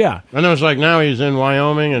him. Yeah. And it was like, now he's in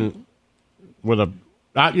Wyoming and with a...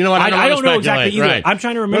 you know what? I don't know exactly either. Right. I'm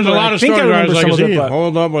trying to remember. There's a lot I of think stories I where I was remember like, some is of he it, but-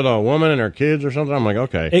 holed up with a woman and her kids or something? I'm like,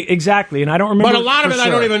 okay. Exactly, and I don't remember. But a lot of it, I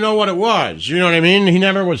don't even know what it was. You know what I mean? He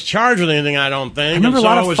never was charged with anything, I don't think. I remember and a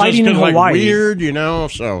lot so of it was fighting just in like Hawaii. weird,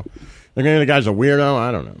 so... Maybe the guy's a weirdo.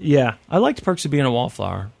 I don't know. Yeah, I liked Perks of Being a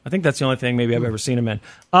Wallflower. I think that's the only thing maybe I've ever seen him in.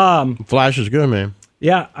 Flash is good, man.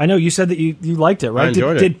 Yeah, I know. You said that you liked it, right? I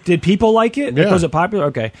enjoyed it. Did people like it? Yeah. Was it popular?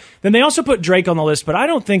 Okay. Then they also put Drake on the list, but I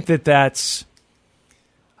don't think that that's...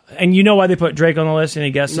 And you know why they put Drake on the list? Any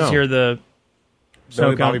guesses here? The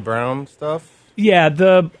Billy Bobby Brown stuff? Yeah,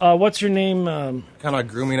 the... what's her name? Kind of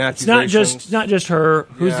grooming accusations. It's not just her.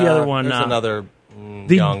 Who's the other one? There's another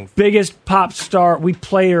the young... biggest pop star. We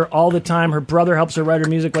play her all the time. Her brother helps her write her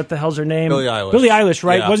music. What the hell's her name? Billie Eilish. Billie Eilish,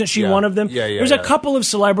 right? Yeah, Wasn't she one of them? Yeah. There's a couple of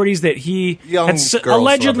celebrities that he Young had girl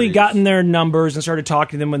allegedly celebrities. gotten their numbers and started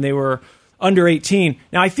talking to them when they were under 18.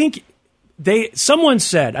 Now, I think someone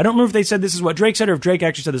said, I don't remember if they said this is what Drake said or if Drake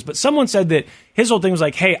actually said this, but someone said that his whole thing was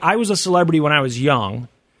like, hey, I was a celebrity when I was young.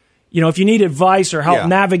 You know, if you need advice or help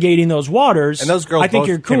navigating those waters, and those girls I think both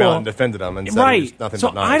you're cool. came out and defended them and said it was nothing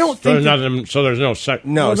but nice. I don't think so there's no sex.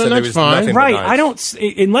 No, well, so then there that's was fine. nothing right. but nice. I don't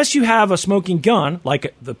unless you have a smoking gun,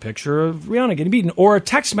 like the picture of Rihanna getting beaten, or a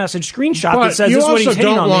text message screenshot that says this is what he's hitting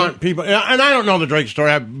on me. You also don't want people, and I don't know the Drake story.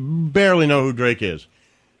 I barely know who Drake is.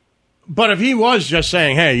 But if he was just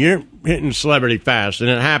saying, hey, you're hitting celebrity fast, and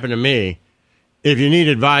it happened to me, if you need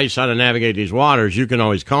advice how to navigate these waters, you can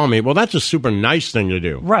always call me. Well, that's a super nice thing to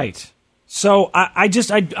do. Right. So I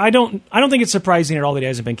don't think it's surprising at all that he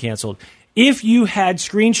hasn't been canceled. If you had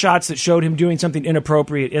screenshots that showed him doing something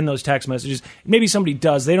inappropriate in those text messages, maybe somebody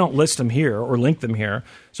does. They don't list them here or link them here.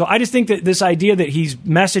 So I just think that this idea that he's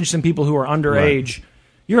messaged some people who are underage,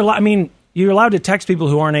 you're allowed to text people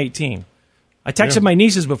who aren't 18. I texted my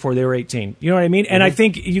nieces before they were 18. You know what I mean? And I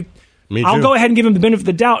think I'll go ahead and give him the benefit of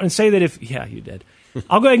the doubt and say that you did.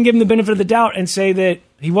 I'll go ahead and give him the benefit of the doubt and say that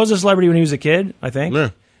he was a celebrity when he was a kid, I think.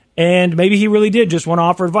 Yeah. And maybe he really did just want to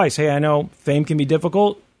offer advice. Hey, I know fame can be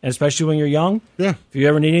difficult, and especially when you're young. Yeah. If you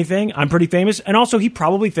ever need anything, I'm pretty famous. And also, he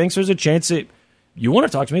probably thinks there's a chance that you want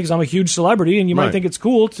to talk to me because I'm a huge celebrity, and you might think it's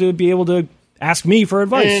cool to be able to ask me for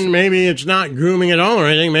advice. And maybe it's not grooming at all or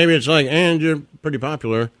anything. Maybe it's like, and you're pretty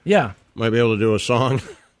popular. Yeah. Might be able to do a song,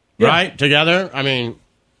 right? Together. I mean,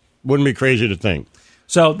 wouldn't be crazy to think.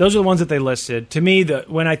 So those are the ones that they listed. To me,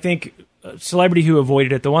 when I think celebrity who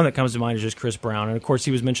avoided it, the one that comes to mind is just Chris Brown. And, of course,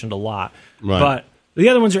 he was mentioned a lot. Right. But the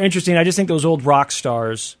other ones are interesting. I just think those old rock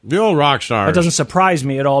stars. The old rock stars. That doesn't surprise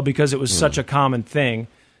me at all because it was such a common thing.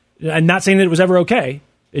 I'm not saying that it was ever okay.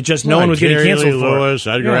 It just no one was getting canceled for Lewis, it.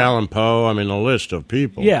 Edgar Allan Poe. I mean, the list of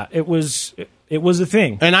people. Yeah, it was a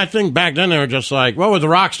thing. And I think back then they were just like, what with the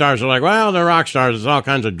rock stars? They're like, well, they're rock stars. There's all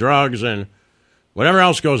kinds of drugs and whatever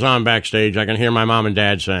else goes on backstage. I can hear my mom and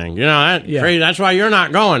dad saying, crazy. That's why you're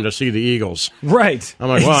not going to see the Eagles. Right. I'm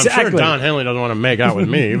like, well, exactly. I'm sure Don Henley doesn't want to make out with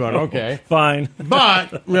me, but okay. Fine.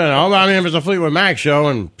 But, I mean, if it's a Fleetwood Mac show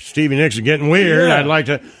and Stevie Nicks is getting weird, I'd like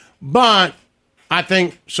to. But I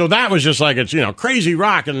think, so that was just like, it's, crazy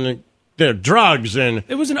rock and the drugs and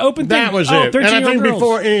it was an open thing. That was it. And I think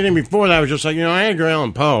girls. anything before that was just like, Edgar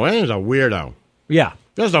Allan Poe, he's a weirdo. Yeah.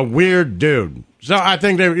 Just a weird dude. So I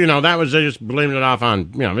think they just blamed it off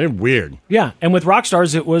on, they're weird. Yeah, and with rock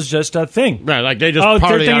stars, it was just a thing. Right, like they just party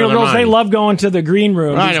out of their girls, mind. They love going to the green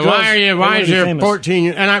room. Right, and why is your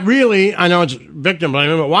 14, and I know it's victim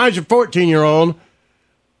blaming, but why is your 14-year-old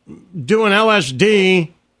doing LSD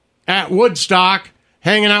at Woodstock,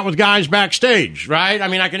 hanging out with guys backstage, right? I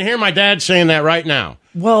mean, I can hear my dad saying that right now.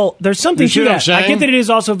 Well, there's something to that. I get that it is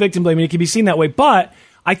also victim blaming. It can be seen that way, but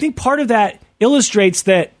I think part of that illustrates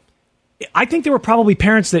that I think there were probably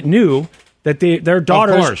parents that knew that their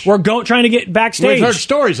daughters were trying to get backstage. We've heard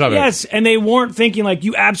stories of it. Yes, and they weren't thinking like,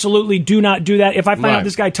 you absolutely do not do that. If I find out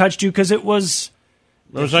this guy touched you, because it was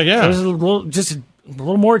like, yeah. It was a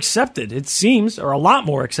little more accepted, it seems, or a lot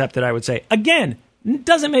more accepted, I would say. Again,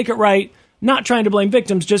 doesn't make it right. Not trying to blame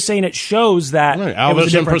victims, just saying it shows that Elvis it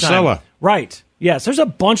was a and Priscilla. Time. Right. Yes, there's a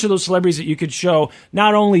bunch of those celebrities that you could show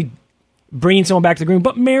not only bringing someone back to the green room,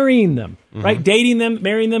 but marrying them, right? Dating them,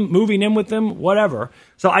 marrying them, moving in with them, whatever.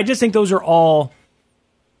 So I just think those are all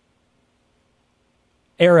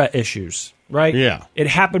era issues, right? Yeah. It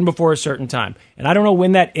happened before a certain time. And I don't know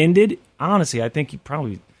when that ended. Honestly, I think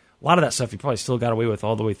a lot of that stuff he probably still got away with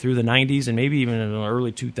all the way through the 90s and maybe even in the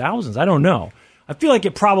early 2000s. I don't know. I feel like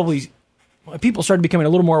people started becoming a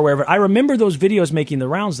little more aware of it. I remember those videos making the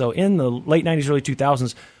rounds, though, in the late 90s, early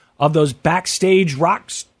 2000s, of those backstage rock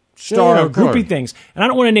star groupie things. And I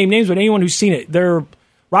don't want to name names, but anyone who's seen it, they're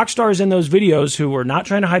rock stars in those videos who were not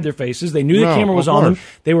trying to hide their faces. They knew the camera was on them.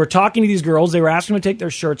 They were talking to these girls. They were asking them to take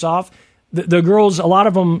their shirts off. The girls, a lot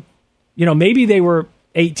of them, maybe they were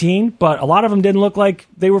 18, but a lot of them didn't look like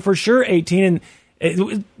they were for sure 18.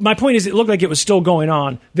 And my point is, it looked like it was still going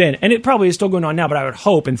on then. And it probably is still going on now, but I would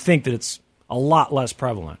hope and think that it's a lot less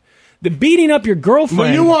prevalent. The beating up your girlfriend.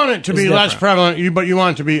 Well, you want it to be less prevalent, but you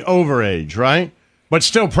want it to be overage, right? But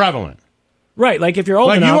still prevalent. Right, like if you're old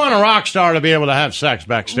like enough. you want a rock star to be able to have sex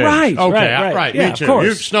backstage. Right, Okay, right. me Yeah, too. of course.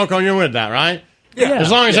 You, Snowcone, you're with that, right? Yeah.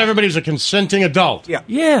 As long as everybody's a consenting adult.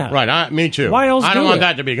 Yeah. Right, me too. Why else I don't do want it?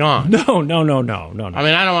 that to be gone. No. I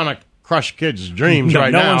mean, I don't want to crush kids' dreams No,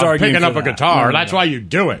 right no now. one's arguing Picking for up a that. guitar. No. That's why you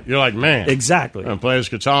do it. You're like, man. Exactly. I'm going to play this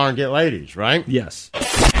guitar and get ladies, right? Yes.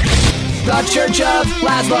 The Church of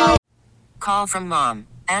Laszlo. Call from mom.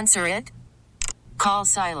 Answer it. Call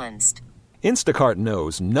silenced. Instacart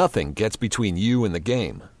knows nothing gets between you and the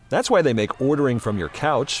game. That's why they make ordering from your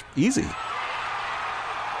couch easy.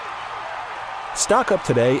 Stock up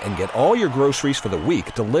today and get all your groceries for the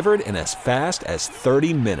week delivered in as fast as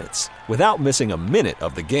 30 minutes without missing a minute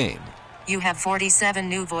of the game. You have 47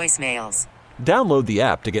 new voicemails. Download the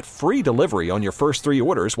app to get free delivery on your first 3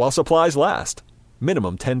 orders while supplies last.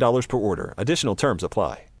 Minimum $10 per order. Additional terms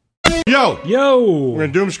apply. Yo! Yo! We're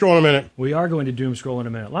going to doom scroll in a minute. We are going to doom scroll in a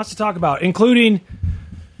minute. Lots to talk about, including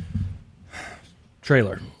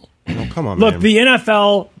trailer. Oh, come on, Look, man. the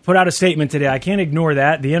NFL put out a statement today. I can't ignore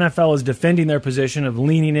that. The NFL is defending their position of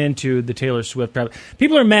leaning into the Taylor Swift.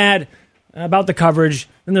 People are mad about the coverage,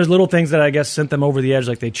 and there's little things that I guess sent them over the edge,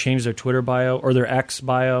 like they changed their Twitter bio or their X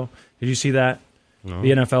bio. Did you see that? No.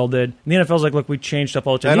 The NFL did. And the NFL's like, look, we changed stuff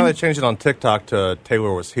all the time. I know they changed it on TikTok to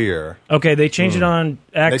Taylor was here. Okay, they changed it on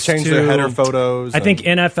X. They changed to, their header photos. I think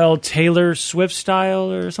NFL Taylor Swift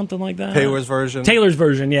style or something like that. Taylor's version. Taylor's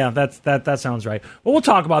version, yeah, that sounds right. Well, we'll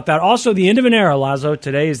talk about that. Also, the end of an era, Lazo.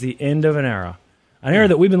 Today is the end of an era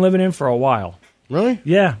that we've been living in for a while. Really?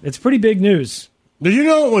 Yeah, it's pretty big news. Did you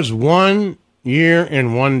know it was 1 year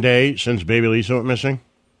and 1 day since Baby Lisa went missing?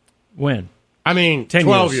 When? I mean, 10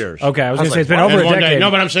 12 years. Okay, I was going to say like, it's been what? over a And 1 day. decade.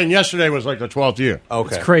 No, but I'm saying yesterday was like the 12th year.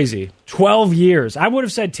 Okay. It's crazy. 12 years. I would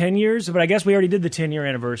have said 10 years, but I guess we already did the 10-year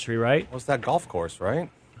anniversary, right? What's that golf course,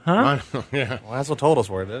 right? Huh? Yeah. Well, that's what told us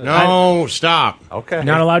where it is. No, stop. Okay.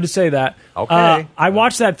 Not allowed to say that. Okay. I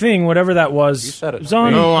watched that thing, whatever that was. You said it. was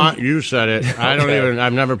on, No, you said it. I don't even.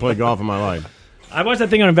 I've never played golf in my life. I watched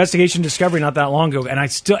that thing on Investigation Discovery not that long ago, and I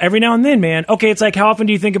still, every now and then, man, okay, it's like, how often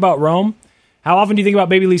do you think about Rome? How often do you think about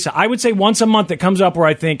Baby Lisa? I would say once a month it comes up where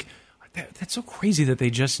I think, that's so crazy that they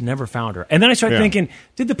just never found her. And then I start thinking,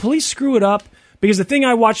 did the police screw it up? Because the thing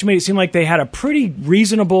I watched made it seem like they had a pretty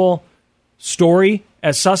reasonable story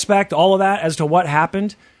as suspect, all of that, as to what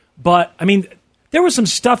happened. But, I mean, there was some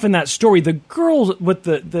stuff in that story. The girls with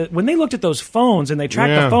the when they looked at those phones and they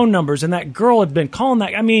tracked the phone numbers and that girl had been calling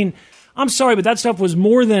that, I mean, I'm sorry, but that stuff was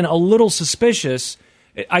more than a little suspicious.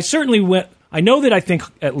 I certainly went... I know that I think,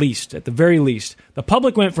 at the very least, the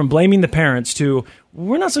public went from blaming the parents to,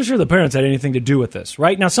 we're not so sure the parents had anything to do with this,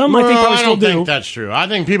 right? Now, some I think probably still do. I don't think that's true. I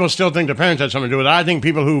think people still think the parents had something to do with it. I think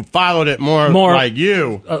people who followed it more like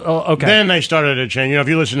you, okay. Then they started to change. You know, if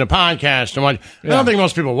you listen to podcasts and what, I don't think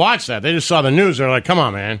most people watch that. They just saw the news. They're like, come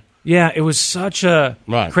on, man. Yeah, it was such a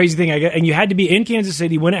crazy thing. And you had to be in Kansas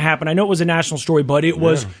City when it happened. I know it was a national story, but it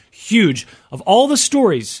was huge. Of all the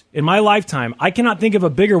stories in my lifetime, I cannot think of a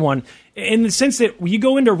bigger one in the sense that when you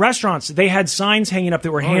go into restaurants, they had signs hanging up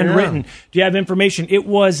that were handwritten. Do you have information? It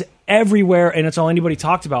was everywhere, and it's all anybody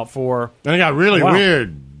talked about for. And it got really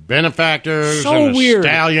weird. Benefactors so and weird.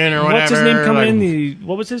 Stallion or whatever. What's his name coming in?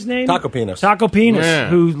 What was his name? Taco Penis. Taco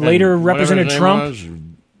Penis, who later represented Trump.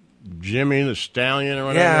 Jimmy the Stallion or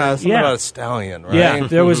whatever. Yeah, something about a stallion, right? Yeah,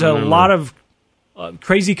 there was a lot of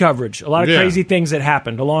crazy coverage, a lot of crazy things that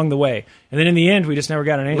happened along the way. And then in the end, we just never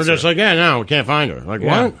got an answer. We're just like, no, we can't find her. Like,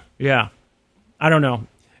 what? Yeah. I don't know.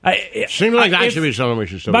 Seems like that should be something we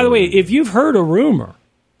should still By the way, if you've heard a rumor,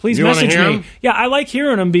 please message me. Them? Yeah, I like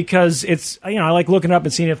hearing them because it's, I like looking up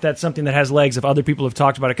and seeing if that's something that has legs, if other people have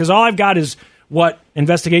talked about it. Because all I've got is what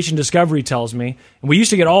Investigation Discovery tells me. And we used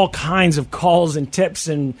to get all kinds of calls and tips,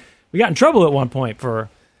 and we got in trouble at one point for,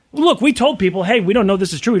 look, we told people, hey, we don't know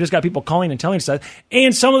this is true. We just got people calling and telling us that.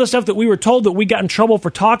 And some of the stuff that we were told that we got in trouble for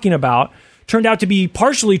talking about turned out to be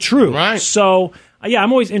partially true. Right. So, yeah,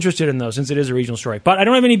 I'm always interested in those since it is a regional story. But I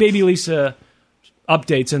don't have any Baby Lisa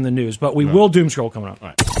updates in the news, but we will doom scroll coming up. All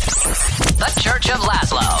right. The Church of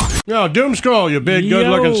Laszlo. Yo, doom scroll, you big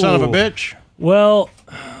good-looking son of a bitch. Well,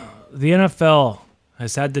 the NFL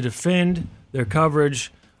has had to defend their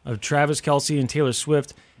coverage of Travis Kelce and Taylor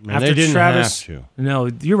Swift. Man, they didn't have to. No,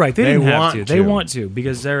 you're right. They didn't have to. They want to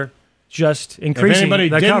because they're just increasing the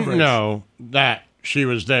coverage. If anybody didn't know that she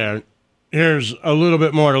was there, here's a little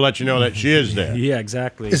bit more to let you know that she is there. Yeah,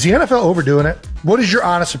 exactly. Is the NFL overdoing it? What is your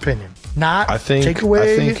honest opinion? I think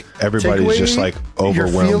everybody's just like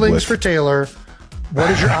overwhelmed your feelings with for Taylor. What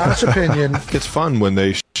is your honest opinion? It's fun when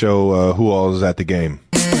they show who all is at the game.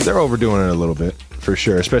 They're overdoing it a little bit, for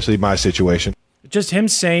sure, especially my situation. Just him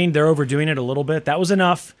saying they're overdoing it a little bit, that was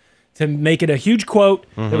enough to make it a huge quote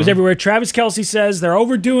that was everywhere. Travis Kelce says they're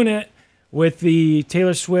overdoing it with the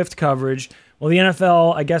Taylor Swift coverage. Well, the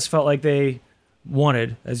NFL, I guess, felt like they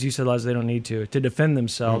wanted, as you said, Les, they don't need to defend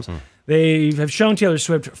themselves. They have shown Taylor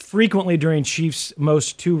Swift frequently during Chiefs'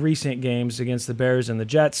 most 2 recent games against the Bears and the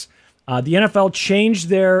Jets. The NFL changed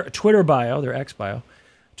their Twitter bio, their X bio,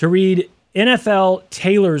 to read NFL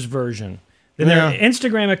Taylor's version. Then their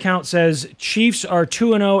Instagram account says Chiefs are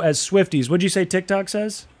 2-0 as Swifties. What'd you say TikTok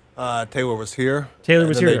says? Taylor was here. Taylor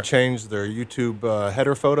was here. They changed their YouTube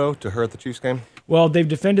header photo to her at the Chiefs game. Well, they've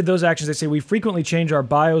defended those actions. They say we frequently change our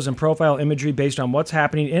bios and profile imagery based on what's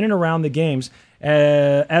happening in and around the games,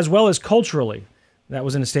 as well as culturally. That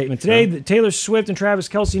was in a statement. Today, the Taylor Swift and Travis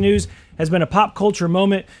Kelce news has been a pop culture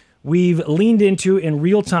moment we've leaned into in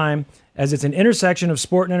real time as it's an intersection of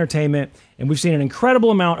sport and entertainment, and we've seen an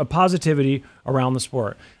incredible amount of positivity around the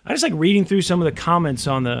sport. I just like reading through some of the comments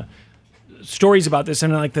on the stories about this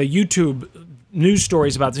and like the YouTube news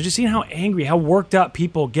stories about this. Just seeing how angry, how worked up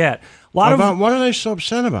people get. What are they so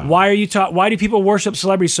upset about? Why do people worship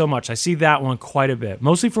celebrities so much? I see that one quite a bit.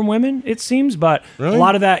 Mostly from women, it seems, but really? A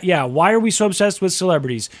lot of that, why are we so obsessed with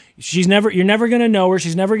celebrities? You're never going to know her.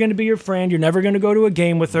 She's never going to be your friend. You're never going to go to a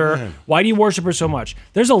game with her. Man. Why do you worship her so much?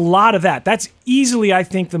 There's a lot of that. That's easily, I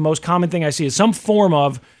think, the most common thing I see is some form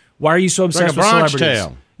of, why are you so obsessed with celebrities?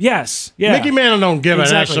 Tale. Yes. Yeah. Mickey Mantle don't give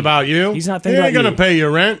an ass about you. He's not thinking about you. He ain't going to pay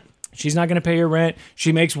your rent. She's not going to pay your rent.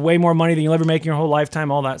 She makes way more money than you'll ever make in your whole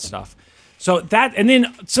lifetime, all that stuff. So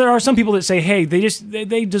there are some people that say, hey,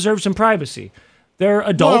 they deserve some privacy. They're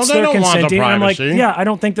adults, they don't consenting. Want the and privacy. I'm like, I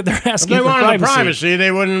don't think that they're asking for privacy. If they wanted privacy,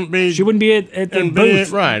 they wouldn't be. She wouldn't be at the booth.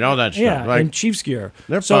 Right, all that stuff. Yeah, like, in Chiefs gear.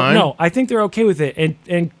 They're fine. No, I think they're okay with it.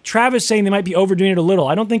 And Travis saying they might be overdoing it a little.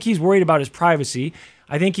 I don't think he's worried about his privacy.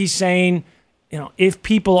 I think he's saying, if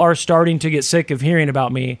people are starting to get sick of hearing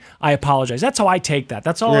about me, I apologize. That's how I take that.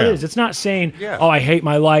 That's all it is. It's not saying, I hate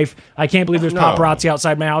my life. I can't believe there's paparazzi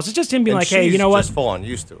outside my house. It's just him being like, hey, you know what? She's full on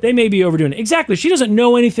used to it. They may be overdoing it. Exactly. She doesn't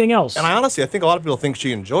know anything else. And I think a lot of people think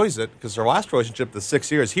she enjoys it because her last relationship, the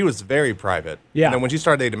 6 years, he was very private. Yeah. And then when she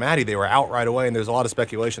started dating Maddie, they were out right away, and there's a lot of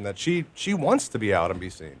speculation that she wants to be out and be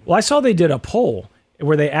seen. Well, I saw they did a poll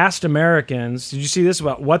where they asked Americans, did you see this,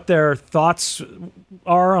 about what their thoughts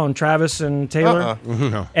are on Travis and Taylor?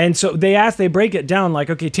 No. And so they break it down like,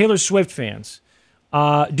 okay, Taylor Swift fans,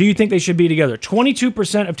 do you think they should be together?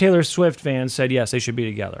 22% of Taylor Swift fans said yes, they should be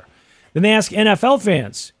together. Then they ask NFL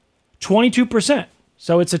fans, 22%.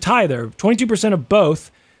 So it's a tie there. 22% of both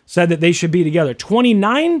said that they should be together.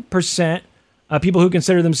 29% people who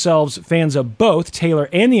consider themselves fans of both Taylor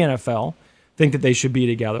and the NFL think that they should be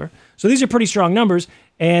together. So these are pretty strong numbers.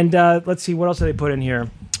 And let's see, what else did they put in here?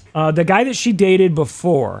 The guy that she dated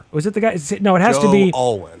before, was it the guy? No, it has to be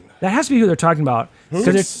Alwyn. That has to be who they're talking about.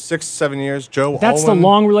 6-7 years. Joe That's Alwyn, the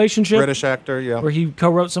long relationship? British actor, yeah. Where he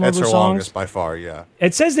co-wrote some of her songs? That's her longest by far, yeah.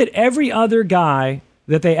 It says that every other guy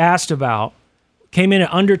that they asked about came in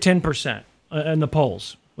at under 10% in the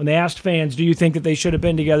polls. When they asked fans, do you think that they should have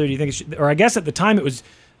been together? Do you think it should, or I guess at the time it was,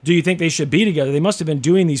 do you think they should be together? They must have been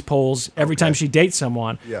doing these polls every time she dates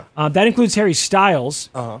someone. Yeah. That includes Harry Styles.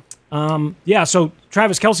 So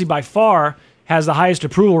Travis Kelce by far has the highest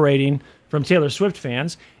approval rating from Taylor Swift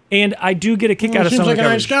fans. And I do get a kick out of some of the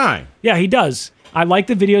coverage. Seems like a nice guy. Yeah, he does. I like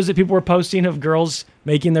the videos that people were posting of girls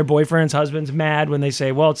making their boyfriends, husbands mad when they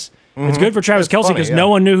say, well, it's good for Travis Kelce because no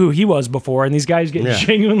one knew who he was before, and these guys get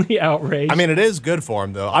genuinely outraged. I mean, it is good for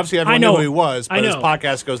him, though. Obviously, everyone knew who he was, but his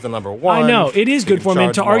podcast goes to #1. I know. It is good for him,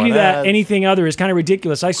 and to argue that anything other is kind of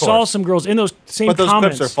ridiculous. I saw some girls in those same comments. But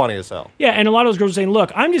those clips are funny as hell. Yeah, and a lot of those girls are saying,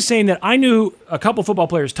 look, I'm just saying that I knew a couple football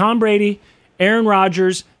players, Tom Brady, Aaron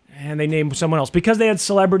Rodgers, and they named someone else, because they had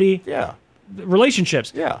celebrity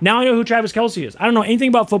relationships. Yeah. Now I know who Travis Kelce is. I don't know anything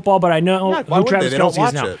about football, but I know who Travis Kelce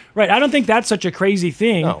is now. It. Right. I don't think that's such a crazy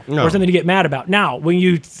thing or something to get mad about. Now, when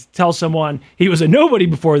you tell someone he was a nobody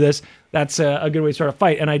before this, that's a good way to start a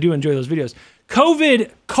fight, and I do enjoy those videos.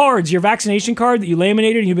 COVID cards, your vaccination card that you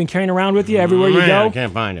laminated and you've been carrying around with you everywhere you go. I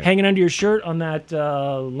can't find it. Hanging under your shirt on that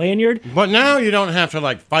lanyard. But now you don't have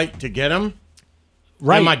to fight to get them.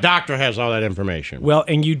 Right. And my doctor has all that information. Well,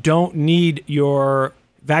 and you don't need your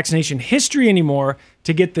vaccination history anymore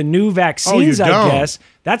to get the new vaccines, I guess.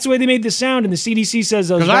 That's the way they made the sound, and the CDC says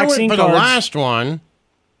those vaccine cards... Because I went for the last one.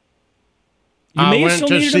 I went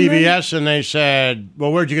to CVS, and they said,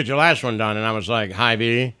 well, where'd you get your last one done? And I was like,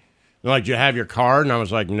 Hy-Vee. They're like, do you have your card? And I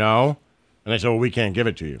was like, no. And they said, well, we can't give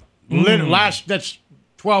it to you. That's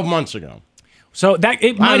 12 months ago. So that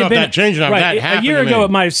it might have been that changed. a year ago.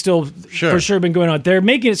 It might have still for sure been going on. They're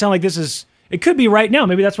making it sound like this is It could be right now.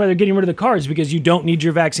 Maybe that's why they're getting rid of the cards, because you don't need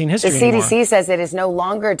your vaccine history The CDC says it is no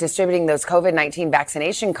longer distributing those COVID-19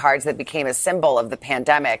 vaccination cards that became a symbol of the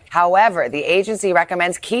pandemic. However, the agency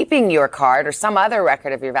recommends keeping your card or some other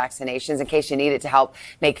record of your vaccinations in case you need it to help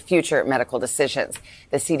make future medical decisions.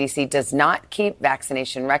 The CDC does not keep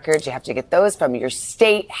vaccination records. You have to get those from your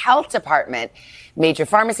state health department. Major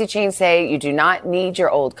pharmacy chains say you do not need your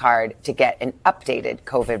old card to get an updated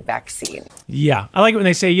COVID vaccine. Yeah. I like it when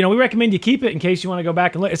they say, we recommend you keep it in case you want to go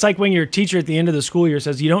back and look. It's like when your teacher at the end of the school year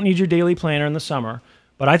says you don't need your daily planner in the summer,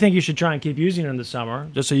 but I think you should try and keep using it in the summer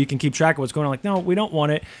just so you can keep track of what's going on. Like, no, we don't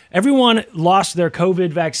want it. Everyone lost their COVID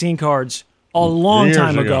vaccine cards a long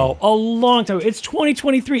time ago. A long time. It's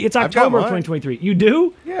 2023. It's October of 2023. You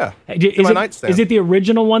do? Yeah. Is my nightstand. Is it the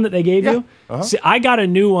original one that they gave you? Uh-huh. See, I got a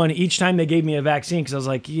new one each time they gave me a vaccine because I was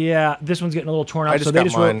like, yeah, this one's getting a little torn up. So they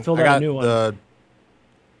just filled out a new one.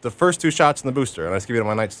 The first 2 shots in the booster, and I just give it on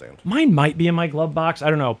my nightstand. Mine might be in my glove box. I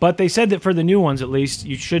don't know. But they said that for the new ones, at least,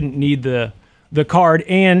 you shouldn't need the card.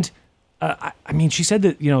 And, I mean, she said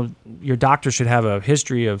that, your doctor should have a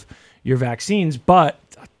history of your vaccines, but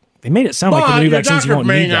they made it sound like for the new vaccines you don't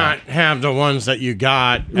need that. Your doctor may not have the ones that you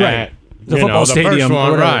got at the football stadium. First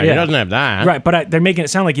one, right. Yeah. He doesn't have that. Right, but they're making it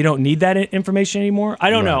sound like you don't need that information anymore. I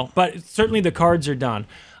don't know, but certainly the cards are done.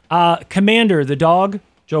 Commander, the dog,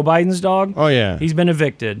 Joe Biden's dog. Oh, yeah. He's been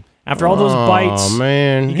evicted. After all those bites. Oh,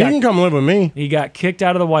 man. He can come live with me. He got kicked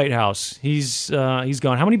out of the White House. He's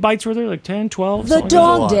gone. How many bites were there? Like 10, 12? The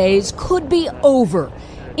dog days could be over.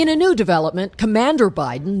 In a new development, Commander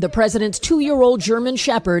Biden, the president's 2-year-old German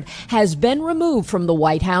Shepherd, has been removed from the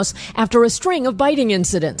White House after a string of biting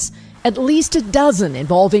incidents, at least a dozen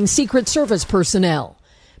involving Secret Service personnel.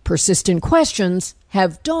 Persistent questions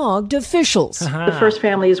have dogged officials. The First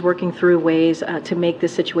Family is working through ways to make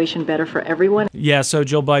this situation better for everyone. Yeah, so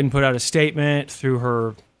Jill Biden put out a statement through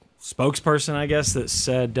her spokesperson, I guess, that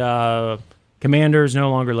said Commander is no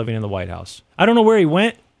longer living in the White House. I don't know where he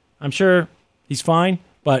went. I'm sure he's fine,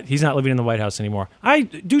 but he's not living in the White House anymore. I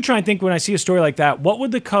do try and think when I see a story like that, what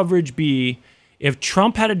would the coverage be if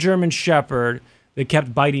Trump had a German Shepherd that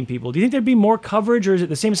kept biting people? Do you think there'd be more coverage, or is it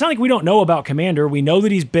the same? It's not like we don't know about Commander. We know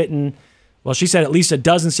that he's bitten, well, she said at least a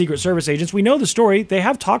dozen Secret Service agents. We know the story. They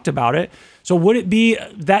have talked about it. So would it be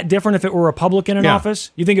that different if it were a Republican in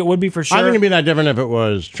office? You think it would be for sure? I think it'd be that different if it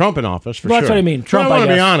was Trump in office, for sure. That's what I mean. Trump, I want to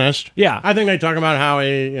guess. be honest. Yeah. I think they talk about how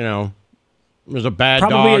he, was a bad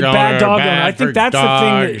dog Probably a bad dog owner. I think that's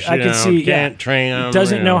dogs, the thing that I could see. Can't train him.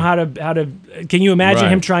 Doesn't know how to. Can you imagine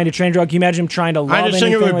him trying to train a dog? Can you imagine him trying to love I just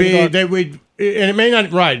think it would be, they would, and it may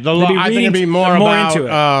not, right. I think it'd be more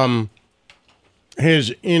about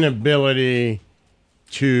his inability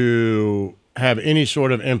to have any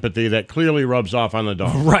sort of empathy that clearly rubs off on the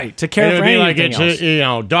dog. Right, to care for anything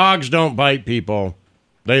else. Dogs don't bite people.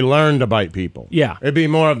 They learn to bite people. Yeah. It'd be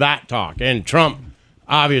more of that talk. And Trump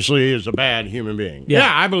obviously is a bad human being.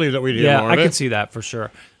 Yeah, I believe that we do more of it. I could see that for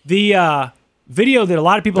sure. The video that a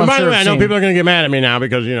lot of people, by the way, I know people are going to get mad at me now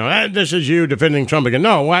because, this is you defending Trump again.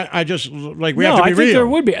 No, I just, we have to be real. I think there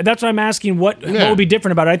would be. That's why I'm asking what would be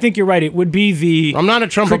different about it. I think you're right. It would be the I'm not a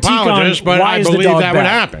Trump apologist, but I believe that would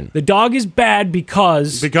happen. The dog is bad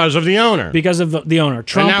because of the owner. Because of the owner.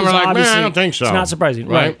 Trump and now is we're like, obviously, I don't think so. It's not surprising.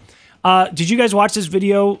 Right. Did you guys watch this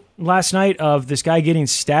video last night of this guy getting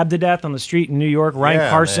stabbed to death on the street in New York? Ryan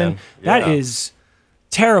Carson. That is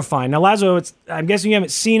terrifying. Now, Lazo, I'm guessing you haven't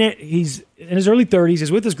seen it. He's in his early 30s.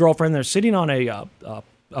 He's with his girlfriend. They're sitting on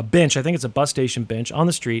a bench. I think it's a bus station bench on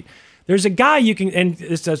the street. There's a guy and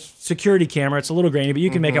it's a security camera. It's a little grainy, but you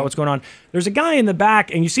can make out what's going on. There's a guy in the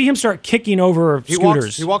back, and you see him start kicking over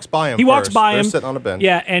scooters. He walks by him. He walks by him. They're sitting on a bench.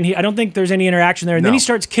 Yeah, and I don't think there's any interaction there. And then he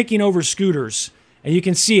starts kicking over scooters, and you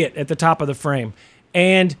can see it at the top of the frame.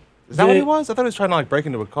 And is that what he was? I thought he was trying to break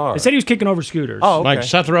into a car. They said he was kicking over scooters. Oh, okay. Like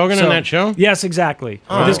Seth Rogen in that show? Yes, exactly.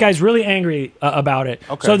 This guy's really angry about it.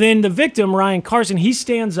 Okay. So then the victim, Ryan Carson, he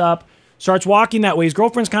stands up, starts walking that way. His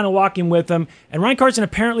girlfriend's kind of walking with him. And Ryan Carson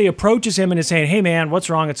apparently approaches him and is saying, hey, man, what's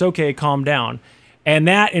wrong? It's okay. Calm down. And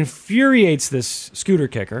that infuriates this scooter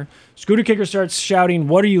kicker. Scooter kicker starts shouting,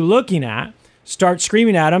 what are you looking at? Starts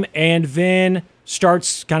screaming at him, and then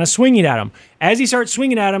starts kind of swinging at him. As he starts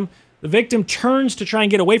swinging at him, the victim turns to try and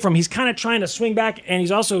get away from him. He's kind of trying to swing back, and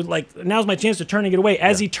he's also like, now's my chance to turn and get away.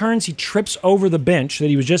 As he turns, he trips over the bench that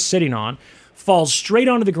he was just sitting on, falls straight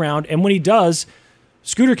onto the ground, and when he does,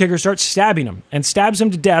 scooter kicker starts stabbing him and stabs him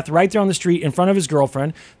to death right there on the street in front of his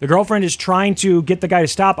girlfriend. The girlfriend is trying to get the guy to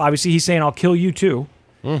stop. Obviously, he's saying, I'll kill you too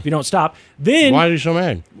if you don't stop. Then why is he so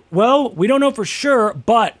mad? Well, we don't know for sure,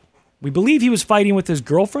 but we believe he was fighting with his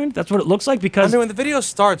girlfriend. That's what it looks like because I mean, when the video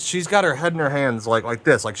starts, she's got her head in her hands like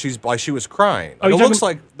this, like she was crying. Oh, Like, it looks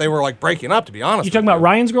like they were like breaking up. To be honest, you talking about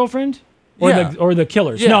Ryan's girlfriend or the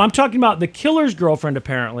killer's? Yeah. No, I'm talking about the killer's girlfriend.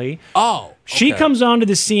 Apparently, she okay. comes onto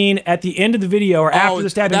the scene at the end of the video or after the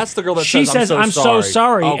stabbing. That's the girl that she says, "I'm so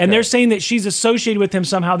sorry," Okay. and they're saying that she's associated with him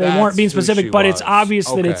somehow. They That's weren't being who specific, she but it's was. obvious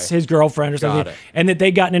that Okay. it's his girlfriend or Got something, it. and that they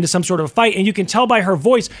gotten into some sort of a fight. And you can tell by her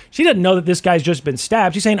voice, she doesn't know that this guy's just been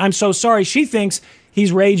stabbed. She's saying, "I'm so sorry." She thinks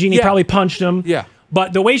he's raging. He Yeah. probably punched him. Yeah.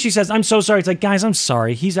 But the way she says, "I'm so sorry," it's like, guys, I'm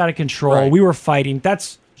sorry. He's out of control. Right. We were fighting.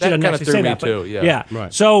 She That doesn't kinda actually threw say me that, but too, yeah.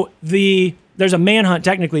 Right. So there's a manhunt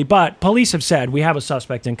technically, but police have said we have a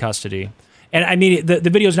suspect in custody. And I mean, the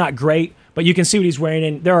video's not great, but you can see what he's wearing,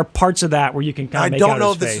 and there are parts of that where you can kind I of make don't out know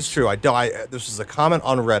his if this face. is true. This was a comment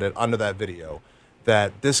on Reddit under that video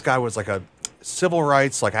that this guy was like a civil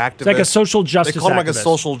rights activist. It's like a social justice They called him like a activist.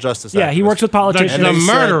 social justice. Yeah, he activist. works with politicians. And The they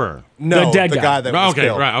said- murderer. No, The dead the guy. guy that was Okay,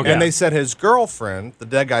 killed. right, okay. And they said his girlfriend, the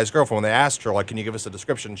dead guy's girlfriend, when they asked her, can you give us a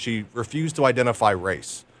description? She refused to identify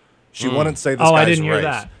race. She wouldn't say this guy's I didn't hear race.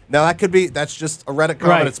 that. Now, that's just a Reddit comment.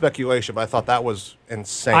 Right. It's speculation, but I thought that was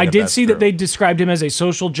insane. I if did that's see true. that they described him as a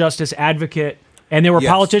social justice advocate, and there were Yes.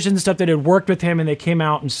 politicians and stuff that had worked with him, and they came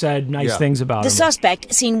out and said nice things about The him.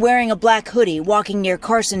 suspect, seen wearing a black hoodie, walking near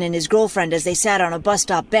Carson and his girlfriend as they sat on a bus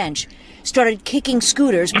stop bench, started kicking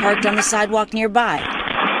scooters parked on the sidewalk nearby.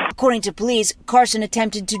 According to police, Carson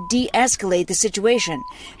attempted to de-escalate the situation,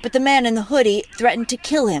 but the man in the hoodie threatened to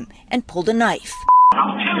kill him and pulled a knife.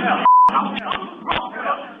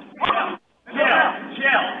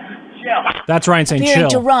 That's Ryan saying Appearing to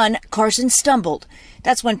chill. run, Carson stumbled.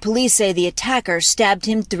 That's when police say the attacker stabbed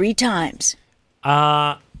him 3 times.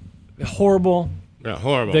 Horrible. Yeah,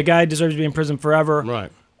 horrible. The guy deserves to be in prison forever.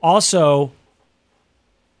 Right. Also,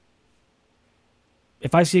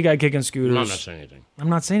 if I see a guy kicking scooters, I'm not saying anything. I'm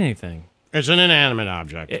not saying anything. It's an inanimate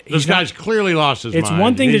object. He's This guy's clearly lost his It's mind.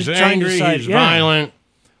 one thing he's to try and angry, decide. he's yeah. violent.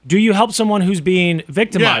 Do you help someone who's being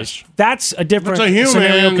victimized? Yes. That's a different It's a human,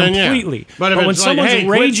 scenario then yeah. completely. But if when it's like, someone's hey,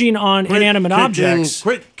 raging on inanimate objects,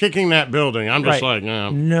 Quit kicking that building. I'm just Right. like, no.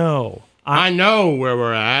 no. I know where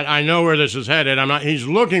we're at. I know where this is headed. I'm not. He's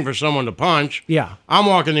looking for someone to punch. Yeah. I'm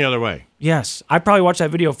walking the other way. Yes. I probably watched that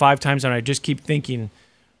video 5 times and I just keep thinking,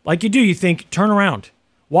 like you do, you think, turn around,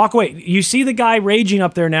 walk away. You see the guy raging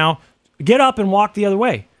up there now, get up and walk the other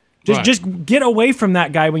way. Just get away from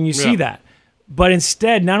that guy when you see Yeah. that. But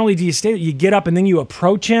instead, not only do you stay, you get up and then you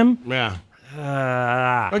approach him.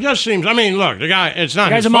 Yeah. It just seems. I mean, look, the guy. It's not The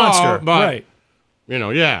guy's his a monster, fault, but right?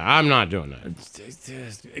 I'm not doing that.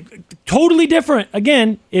 Totally different,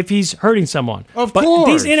 again, if he's hurting someone. Of but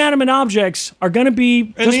course. these inanimate objects are going to be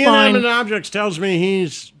And just the fine. inanimate objects tells me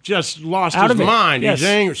he's just lost Out his of it, mind. yes.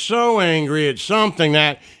 He's so angry at something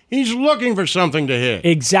that he's looking for something to hit.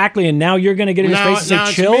 Exactly, and now you're going to get in his face and say, now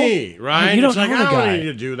it's chill? me, right? You don't it's like, know I the don't guy. need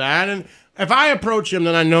to do that. And if I approach him,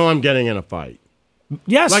 then I know I'm getting in a fight.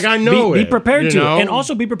 Yes. Like, I know Be it, prepared you to. know? And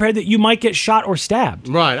also be prepared that you might get shot or stabbed.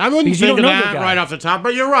 Right. I wouldn't Because you think of don't know the that guy. right off the top,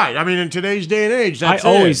 but you're right. I mean, in today's day and age, that's I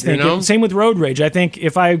always it, think you know? it. Same with road rage. I think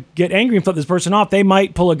if I get angry and flip this person off, they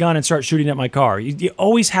might pull a gun and start shooting at my car. You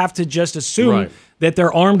always have to just assume Right. that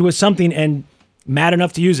they're armed with something and mad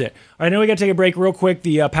enough to use it. All right, I know we got to take a break real quick.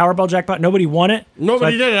 The Powerball jackpot, nobody won it.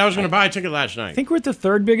 Nobody So did it. I was going to buy a ticket last night. I think we're at the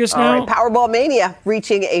 3rd biggest All now. right, Powerball Mania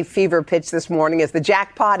reaching a fever pitch this morning as the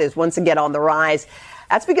jackpot is once again on the rise.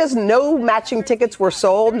 That's because no matching tickets were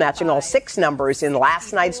sold, matching all 6 numbers in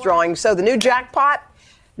last night's drawing. So the new jackpot,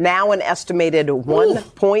 now an estimated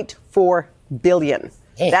 $1.4 billion.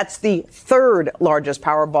 That's the 3rd largest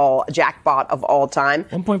Powerball jackpot of all time.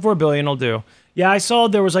 $1.4 billion will do. Yeah, I saw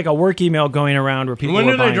there was like a work email going around where people When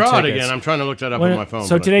were do they buying draw it tickets. again? I'm trying to look that up on my phone.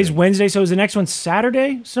 So but I today's can't. Wednesday. So is the next one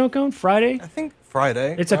Saturday, Snow Cone? Friday? I think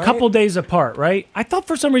Friday. It's a right? couple days apart, right? I thought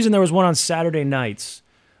for some reason there was one on Saturday nights,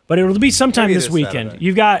 but it'll be sometime Maybe it this is weekend. Saturday.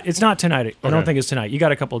 You've got, it's not tonight. I don't Okay. think it's tonight. You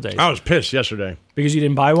got a couple days. I was pissed yesterday. Because you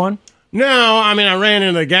didn't buy one? No, I mean, I ran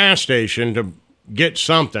into the gas station to get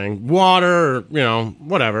something, water, or,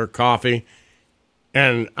 whatever, coffee.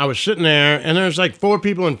 And I was sitting there, and there's like 4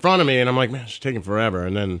 people in front of me, and I'm like, man, it's taking forever.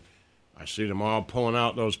 And then I see them all pulling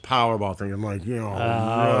out those Powerball things. I'm like,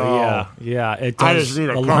 Yeah. It does. I just need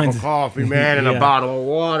a cup align- of coffee, man, and Yeah. a bottle of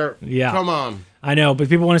water. Yeah. Come on. I know, but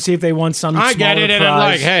people want to see if they won some I get smaller it, and I'm like,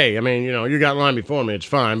 prize. hey, I mean, you got line before me, it's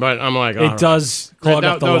fine. But I'm like, all It right. does clog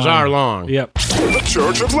up the Those line. are long. Yep. The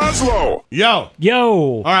Church of Laszlo. Yo.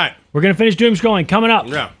 All right. We're going to finish doom scrolling. Coming up.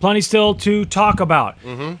 Yeah. Plenty still to talk about,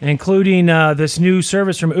 including this new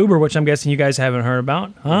service from Uber, which I'm guessing you guys haven't heard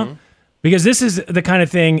about, huh? Because this is the kind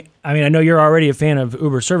of thing, I mean, I know you're already a fan of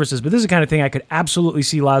Uber services, but this is the kind of thing I could absolutely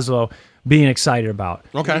see Laszlo being excited about.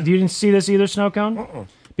 Okay. You didn't see this either, Snowcone?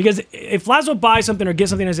 Because if Laszlo buys something or gets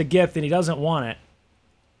something as a gift and he doesn't want it,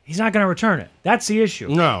 he's not going to return it. That's the issue.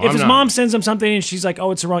 No, if I'm his not. mom sends him something and she's like,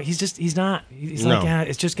 "Oh, it's wrong," he's not. He's like, No. "Yeah,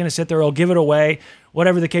 it's just going to sit there. He'll give it away,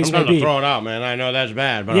 whatever the case I'm may going to be." throw it out, man. I know that's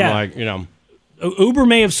bad, but Yeah. I'm like, you know. Uber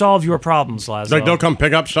may have solved your problems, Laszlo. Like they'll come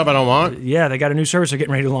pick up stuff I don't want? Yeah, they got a new service they're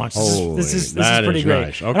getting ready to launch. This is that pretty is great.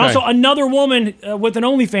 nice. And Okay. also another woman with an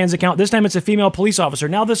OnlyFans account. This time it's a female police officer.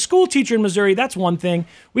 Now the school teacher in Missouri, that's one thing.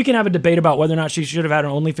 We can have a debate about whether or not she should have had an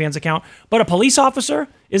OnlyFans account. But a police officer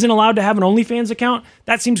isn't allowed to have an OnlyFans account?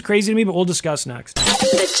 That seems crazy to me, but we'll discuss next.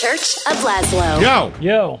 The Church of Laszlo.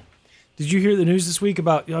 Yo. Did you hear the news this week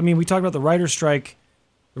about, I mean, we talked about the writer's strike.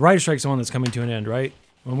 The writer's strike's the one that's coming to an end, right?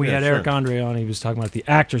 When we had Eric Andre on, he was talking about the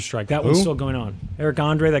actor's strike. That one's still going on. Eric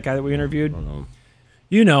Andre, that guy that we interviewed.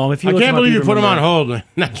 You know him. If you I look can't him up, believe you you put him on remember. hold.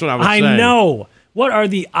 That's what I was I saying. know. What are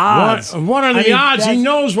the odds? What are the I mean, odds? He that's-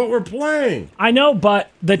 knows what we're playing. I know,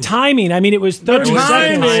 but the timing. I mean, it was 30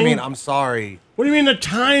 seconds. I'm sorry. What do you mean the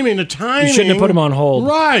timing? The timing. You shouldn't have put him on hold.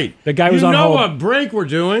 Right. The guy was you on know hold. what break we're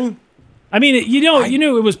doing. I mean, you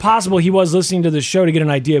knew it was possible he was listening to the show to get an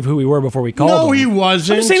idea of who we were before we called him. No, he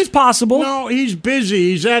wasn't. I'm just saying it's possible. No, he's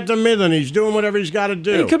busy. He's at the Midland. He's doing whatever he's got to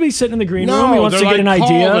do. He could be sitting in the green no, room. He wants to they're get like, an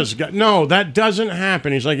 "Call idea. this guy." No, that doesn't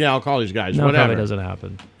happen. He's like, yeah, I'll call these guys. No, it whatever. probably doesn't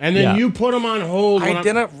happen. And then Yeah. you put him on hold. when I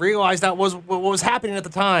didn't realize that was what was happening at the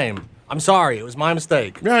time. I'm sorry. It was my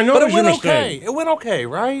mistake. Yeah, I know but it was your went mistake. okay. It went okay,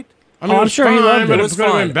 right? I mean, it was fine, but it it was could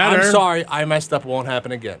have fine. been better. I'm sorry. I messed up. It won't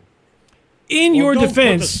happen again. In Well, your don't put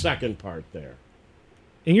defense, the second part there.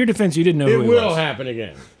 In your defense, you didn't know It who he will was. happen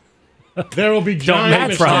again. There will be Don't giant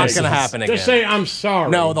that's not mistakes. going to happen again. Just say I'm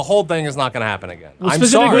sorry. No, the whole thing is not going to happen again. Well, I'm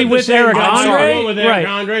specifically sorry. with Say Eric I'm Andre? sorry with Eric Right.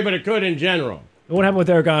 Andre, but it could in general. What happened with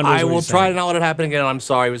Eric Andre? I will try to not let it happen again. I'm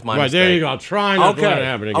sorry. It was my Right, mistake. there you go. Try not to let Okay. it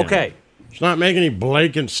happen again. Okay. It's not making any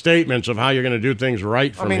blatant statements of how you're going to do things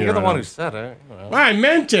right from I mean, here you're the on one out. who said it. You know. I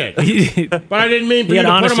meant it. But I didn't mean for He you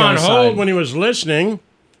had to put honesty him on on his hold side. when he was listening.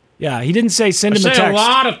 Yeah, he didn't say send him I a say text. a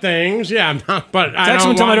lot of things. Yeah, I'm not, but I Text him don't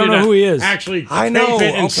and tell him I want don't you know to who he is. Actually, I know. tape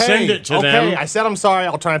it and okay. send it to okay. them. I said I'm sorry.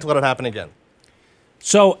 I'll try not to let it happen again.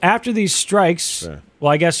 So after these strikes,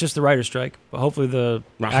 well, I guess just the writer's strike, but hopefully the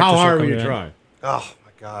Now, actors how will hard come will you to an try? end. Oh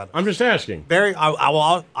my God. I'm just asking. Barry,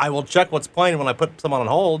 I will check what's playing when I put someone on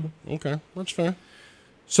hold. Okay, that's fair.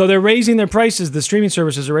 So they're raising their prices. The streaming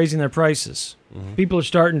services are raising their prices. Mm-hmm. People are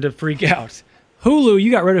starting to freak out. Hulu, you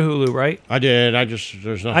got rid of Hulu, right? I did. There's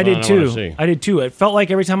nothing I did wanna too. see. I did too. It felt like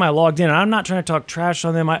every time I logged in, and I'm not trying to talk trash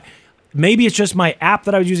on them. Maybe it's just my app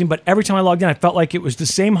that I was using, but every time I logged in, I felt like it was the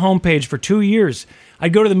same homepage for 2 years.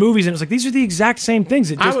 I'd go to the movies, and it was like, these are the exact same things.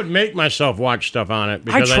 It I just, would make myself watch stuff on it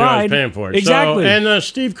because I, tried. know I was paying for it. Exactly. So, and the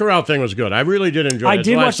Steve Carell thing was good. I really did enjoy it. I It's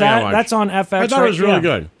did the watch last thing I that. watched. That's on FX. I thought it was right? really Yeah.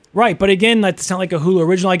 good. Right, but again, that's not like a Hulu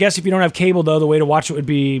original. I guess if you don't have cable, though, the way to watch it would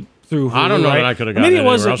be through Hulu. I don't know right? that I could have Or gotten maybe it it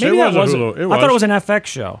was. anywhere else. Maybe It that was a wasn't. Hulu. It I thought it was. was an FX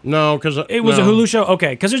show. No, because It was a Hulu show? Okay,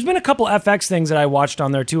 because there's been a couple FX things that I watched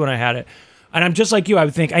on there, too, when I had it. And I'm just like you. I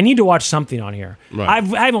would think, I need to watch something on here. Right.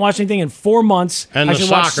 I haven't watched anything in 4 months. And I the should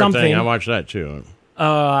watch soccer something. thing, I watched that too.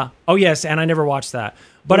 Oh, yes, and I never watched that.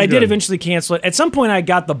 But It was I did good. eventually cancel it. At some point, I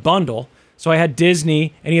got the bundle. So I had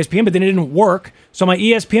Disney and ESPN, but then it didn't work. So my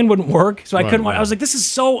ESPN wouldn't work. So I Right, couldn't watch. right. I was like, this is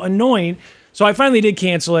so annoying. So I finally did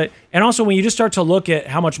cancel it. And also, when you just start to look at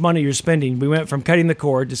how much money you're spending, we went from cutting the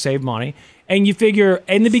cord to save money. And you figure,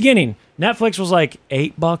 in the beginning, Netflix was like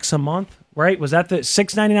 $8 a month, right? Was that the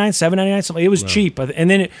 $6.99, $7.99? Something. It was cheap. And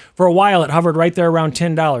then for a while, it hovered right there around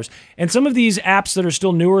 $10. And some of these apps that are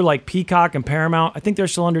still newer, like Peacock and Paramount, I think they're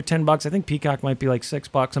still under $10. I think Peacock might be like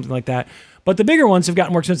 $6, something like that. But the bigger ones have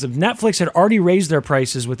gotten more expensive. Netflix had already raised their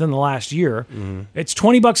prices within the last year. Mm-hmm. It's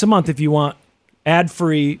 $20 a month if you want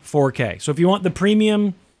ad-free 4K. So if you want the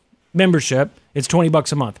premium membership, it's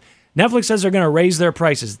 $20 a month. Netflix says they're going to raise their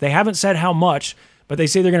prices. They haven't said how much, but they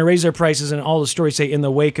say they're going to raise their prices, and all the stories say in the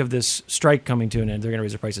wake of this strike coming to an end, they're going to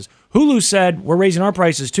raise their prices. Hulu said, we're raising our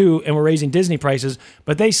prices too, and we're raising Disney prices,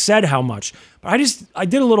 but they said how much. But I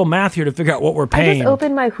did a little math here to figure out what we're I paying. just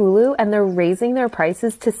opened my Hulu and they're raising their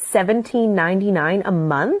prices to $17.99 a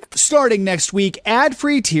month. Starting next week,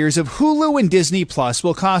 ad-free tiers of Hulu and Disney Plus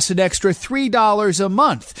will cost an extra $3 a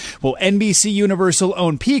month. Well, NBC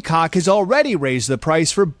Universal-owned Peacock has already raised the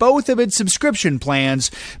price for both of its subscription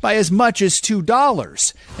plans by as much as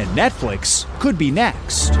 $2. And Netflix could be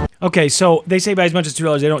next. Okay, so they say by as much as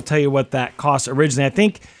 $2. They don't tell you what that costs originally. I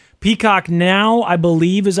think Peacock now, I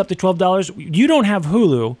believe, is up to $12. You don't have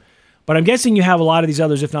Hulu, but I'm guessing you have a lot of these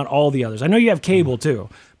others, if not all the others. I know you have cable too,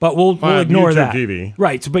 but we'll ignore YouTube that. TV.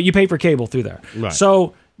 Right, but you pay for cable through there. Right.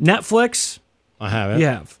 So Netflix. I have it. You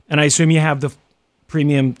have. And I assume you have the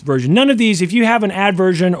premium version. None of these, if you have an ad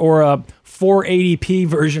version or a 480p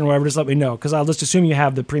version or whatever, just let me know, because I'll just assume you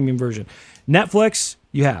have the premium version. Netflix,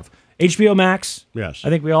 you have. HBO Max, yes. I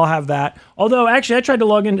think we all have that. Although, actually, I tried to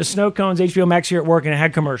log into Snow Cone's HBO Max here at work, and it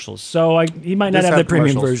had commercials. So he might not have the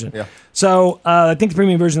premium version. Yeah. So I think the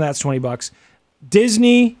premium version of that's $20.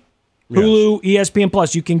 Disney, Hulu, ESPN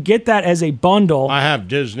Plus. You can get that as a bundle. I have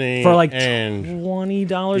Disney for like and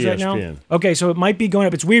 $20 right now. ESPN. Okay, so it might be going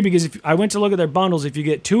up. It's weird because if I went to look at their bundles, if you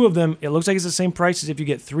get 2 of them, it looks like it's the same price as if you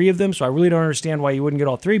get 3 of them. So I really don't understand why you wouldn't get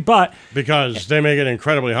all 3. But because they make it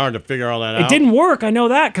incredibly hard to figure all that out. it didn't work. I know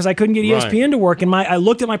that because I couldn't get ESPN Right. to work. And I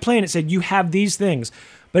looked at my plan. It said you have these things.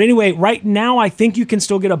 But anyway, right now I think you can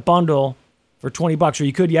still get a bundle for $20, or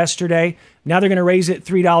you could yesterday. Now they're going to raise it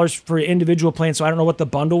 $3 for individual plans, so I don't know what the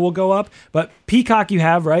bundle will go up. But Peacock you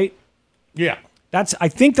have, right? Yeah. I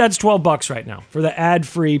think that's $12 right now for the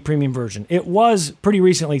ad-free premium version. It was pretty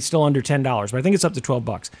recently still under $10, but I think it's up to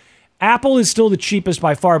 $12. Apple is still the cheapest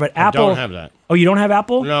by far, but Apple... I don't have that. Oh, you don't have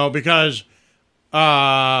Apple? No, because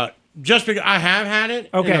just because I have had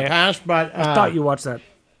it in the past, but... I thought you watched that.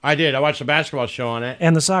 I did. I watched the basketball show on it.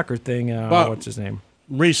 And the soccer thing. What's his name?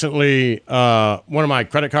 Recently, one of my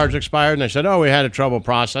credit cards expired, and they said, we had trouble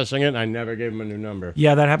processing it, and I never gave them a new number.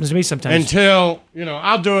 Yeah, that happens to me sometimes. Until,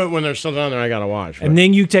 I'll do it when there's something on there I got to watch. And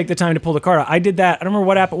then you take the time to pull the card out. I did that. I don't remember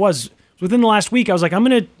what app it was. Within the last week, I was like, I'm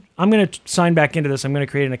going to sign back into this. I'm going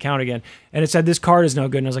to create an account again. And it said, this card is no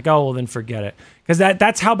good. And I was like, oh, well, then forget it. Because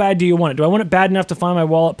that's how bad do you want it? Do I want it bad enough to find my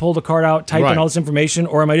wallet, pull the card out, type in all this information,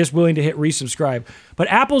 or am I just willing to hit resubscribe? But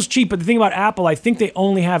Apple's cheap. But the thing about Apple, I think they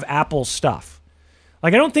only have Apple stuff.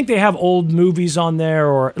 Like, I don't think they have old movies on there,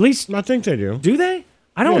 or at least... I think they do. Do they?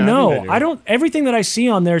 I don't know. I don't... Everything that I see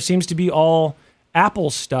on there seems to be all Apple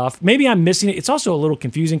stuff. Maybe I'm missing it. It's also a little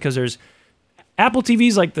confusing because there's Apple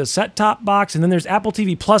TV's like the set-top box, and then there's Apple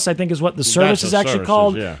TV Plus, I think is what the service is actually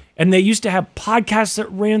called. Yeah. And they used to have podcasts that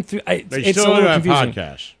ran through... They still do have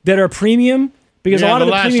podcasts. That are premium... Because a lot of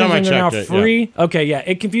the premium things are now free. Yeah. Okay, yeah,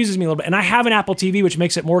 it confuses me a little bit. And I have an Apple TV, which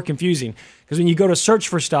makes it more confusing. Because when you go to search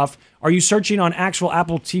for stuff, are you searching on actual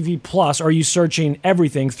Apple TV Plus? Or are you searching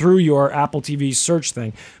everything through your Apple TV search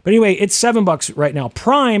thing? But anyway, it's $7 right now.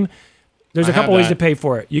 Prime, there's a couple ways to pay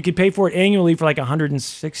for it. You could pay for it annually for like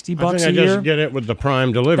 $160 a year. I just get it with the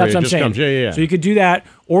Prime delivery. That's what I'm saying. Comes, yeah. So you could do that,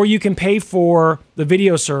 or you can pay for the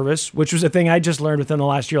video service, which was a thing I just learned within the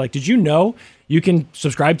last year. Like, did you know you can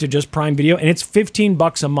subscribe to just Prime Video, and it's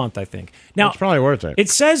 $15 a month, I think. Now, it's probably worth it. It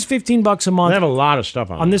says $15 a month. They have a lot of stuff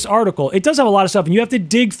on this article. It does have a lot of stuff, and you have to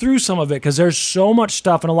dig through some of it because there's so much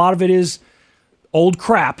stuff, and a lot of it is old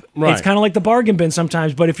crap. Right. It's kind of like the bargain bin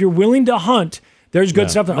sometimes, but if you're willing to hunt, there's good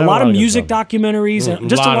stuff. A lot of music documentaries and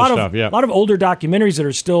just a lot of older documentaries that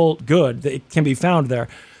are still good that can be found there.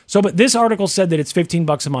 So, but this article said that it's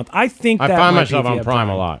 $15 a month. I think I find myself on Prime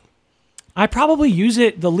a lot. I probably use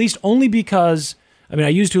it the least only because, I mean, I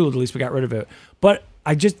used Hulu the least, but got rid of it. But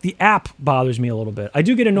the app bothers me a little bit. I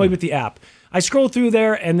do get annoyed with the app. I scroll through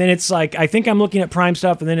there, and then it's like, I think I'm looking at Prime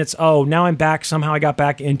stuff, and then it's, now I'm back. Somehow I got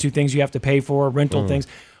back into things you have to pay for, rental things.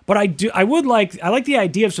 But I like the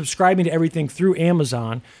idea of subscribing to everything through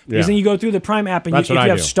Amazon, because then you go through the Prime app, and if you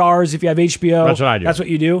have Stars, if you have HBO, that's what I do. That's what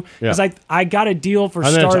you do. Because I got a deal for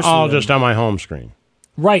Stars. And it's all just on my home screen.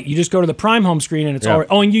 Right, you just go to the Prime home screen, and it's all.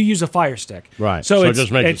 Oh, and you use a Fire Stick. Right, so it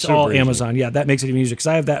just makes it's all easy. Amazon. Yeah, that makes it even easier because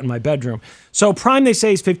I have that in my bedroom. So Prime, they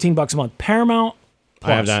say, is $15 a month. Paramount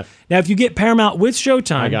Plus. I have that. Now, if you get Paramount with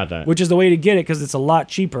Showtime, I got that, which is the way to get it because it's a lot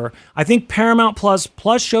cheaper. I think Paramount Plus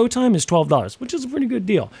Showtime is $12, which is a pretty good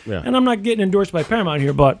deal. Yeah. And I'm not getting endorsed by Paramount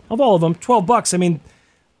here, but of all of them, $12. I mean,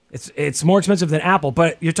 it's more expensive than Apple,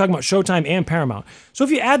 but you're talking about Showtime and Paramount. So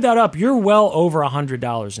if you add that up, you're well over $100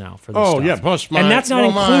 now for this stuff. Yeah, plus and that's not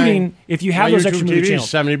including if you have those extra movie channels.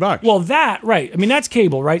 $70. Well, that right. I mean, that's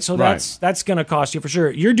cable, right? So that's going to cost you for sure.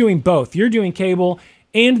 You're doing both. You're doing cable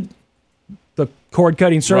and the cord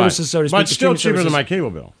cutting services, so to speak. But it's still cheaper than my cable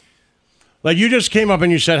bill. Like you just came up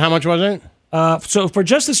and you said, how much was it? So for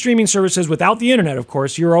just the streaming services without the internet, of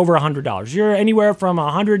course, you're over $100. You're anywhere from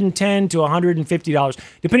 $110 to $150,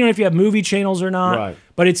 depending on if you have movie channels or not. Right.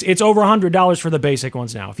 But it's over $100 for the basic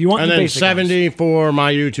ones now. If you want and the then basic $70 ones. for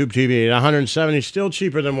my YouTube TV, $170 still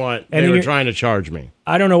cheaper than what they were trying to charge me.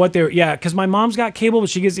 I don't know what they're. Yeah, because my mom's got cable, but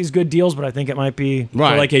she gets these good deals. But I think it might be for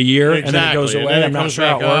like a year, and then it goes away. Then I'm not sure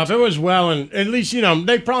how it works. It was well, and at least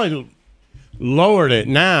they probably lowered it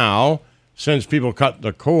now since people cut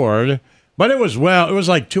the cord. But it was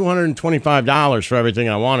like $225 for everything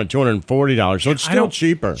I wanted, $240. So it's still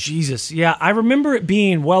cheaper. Jesus, yeah, I remember it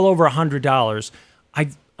being well over $100.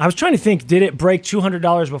 I was trying to think, did it break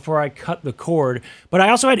 $200 before I cut the cord? But I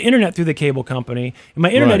also had internet through the cable company, and my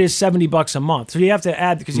internet is $70 a month. So you have to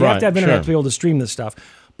add, because you have to have internet to be able to stream this stuff.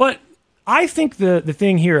 But I think the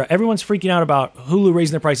thing here, everyone's freaking out about Hulu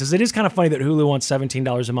raising their prices. It is kind of funny that Hulu wants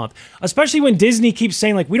 $17 a month, especially when Disney keeps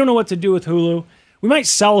saying, like, we don't know what to do with Hulu. We might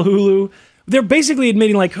sell Hulu. They're basically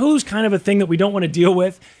admitting, like, Hulu's kind of a thing that we don't want to deal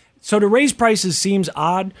with. So to raise prices seems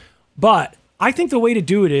odd, but I think the way to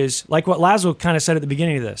do it is, like what Laszlo kind of said at the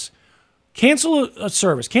beginning of this, cancel a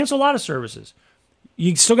service, cancel a lot of services.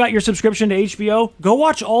 You still got your subscription to HBO? Go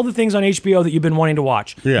watch all the things on HBO that you've been wanting to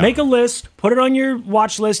watch. Yeah. Make a list, put it on your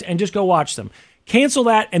watch list, and just go watch them. Cancel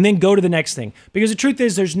that, and then go to the next thing. Because the truth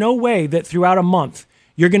is, there's no way that throughout a month,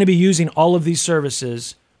 you're going to be using all of these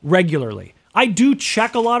services regularly. I do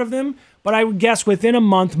check a lot of them, but I would guess within a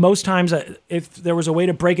month, most times, if there was a way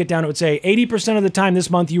to break it down, it would say 80% of the time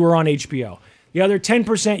this month you were on HBO. The other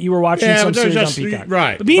 10% you were watching some series on Peacock.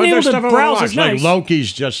 Right. But being able to browse is nice. Like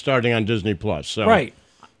Loki's just starting on Disney Plus. So, right.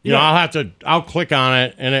 You know, I'll click on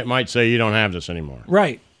it, and it might say you don't have this anymore.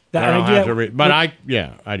 Right. I do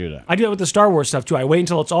that. I do that with the Star Wars stuff, too. I wait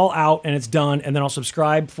until it's all out and it's done, and then I'll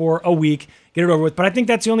subscribe for a week, get it over with. But I think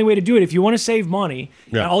that's the only way to do it. If you want to save money,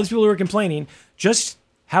 and all these people who are complaining, just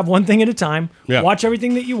have one thing at a time, watch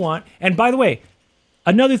everything that you want. And by the way,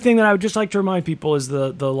 another thing that I would just like to remind people is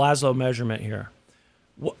the Laszlo measurement here.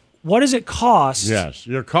 What does it cost? Yes,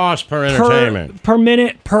 your cost per entertainment. Per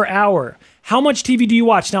minute, per hour. How much TV do you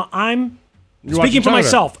watch? Now, I'm speaking for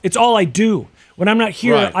myself. It's all I do. When I'm not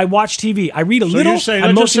here, I watch TV. I read a little.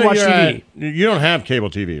 I mostly watch TV. You don't have cable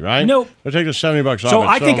TV, right? Nope. They'll take the $70 off. So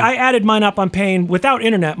I think I added mine up. I'm paying, without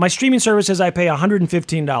internet, my streaming services I pay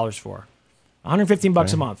 $115 for.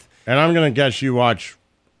 $115 a month. And I'm going to guess you watch.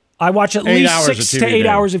 I watch at least 6 to 8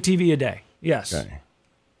 hours of TV a day. Yes. Okay.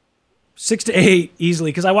 6 to 8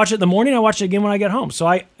 easily, because I watch it in the morning. I watch it again when I get home.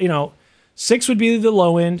 So 6 would be the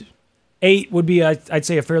low end. 8 would be, I'd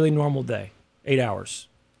say, a fairly normal day. 8 hours.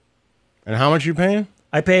 And how much are you paying?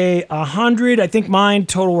 I pay $100. I think mine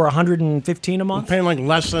total were $115 a month. You're paying like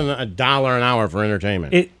less than $1 an hour for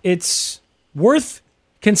entertainment. It's worth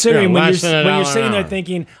considering when you're sitting there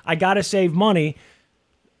thinking, I got to save money.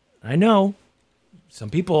 I know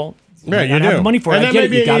some people might not have the money for it. I get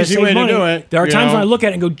it. You got to save money. There are times when I look at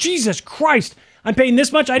it and go, Jesus Christ, I'm paying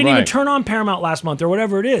this much. I didn't even turn on Paramount last month or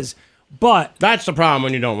whatever it is. But that's the problem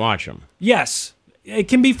when you don't watch them. Yes. It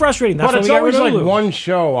can be frustrating. That's but it's always like one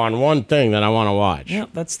show on one thing that I want to watch. Yeah,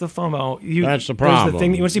 that's the FOMO. That's the problem. The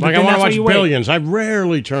thing that you want to see, like I want to watch Billions. I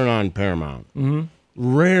rarely turn on Paramount. Mm-hmm.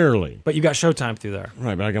 Rarely. But you got Showtime through there.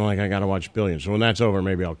 Right, but I got to watch Billions. So when that's over,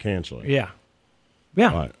 maybe I'll cancel it. Yeah.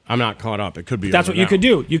 Yeah. But I'm not caught up. It could be That's what you could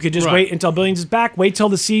do. You could just wait until Billions is back, wait till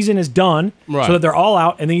the season is done, so that they're all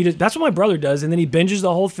out, and then that's what my brother does, and then he binges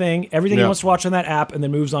the whole thing, everything he wants to watch on that app, and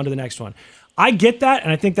then moves on to the next one. I get that,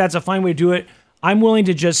 and I think that's a fine way to do it. I'm willing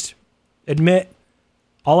to just admit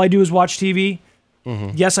all I do is watch TV.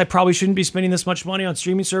 Mm-hmm. Yes, I probably shouldn't be spending this much money on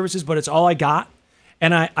streaming services, but it's all I got.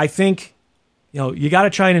 And I think, you got to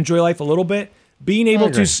try and enjoy life a little bit. Being able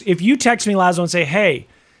to, if you text me, Laszlo, and say, hey,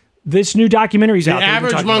 this new documentary's out there. The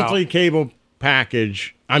average monthly cable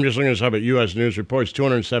package, I'm just looking this up at U.S. News Reports,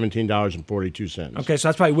 $217.42. Okay, so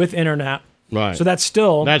that's probably with internet. Right. So that's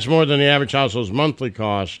more than the average household's monthly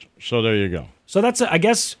cost. So there you go. So that's, I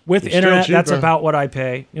guess, with internet, that's about what I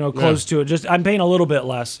pay. Close to it. Just I'm paying a little bit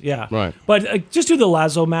less. Yeah. Right. But just do the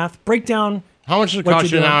Laszlo math. Break down. How much does it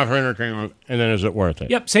cost you an hour for entertainment, and then is it worth it?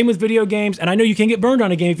 Yep. Same with video games, and I know you can get burned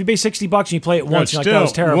on a game if you pay $60 and you play it once. You're like, that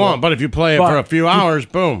was terrible. But if you play it for a few hours,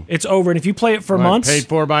 boom, it's over. And if you play it for months, paid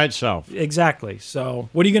for by itself. Exactly. So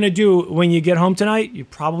what are you going to do when you get home tonight? You're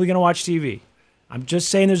probably going to watch TV. I'm just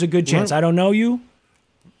saying, there's a good chance. I don't know you,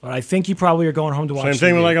 but I think you probably are going home to watch TV. Same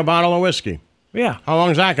thing with like a bottle of whiskey. Yeah. How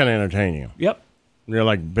long is that going to entertain you? Yep. You're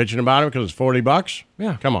like bitching about it because it's $40?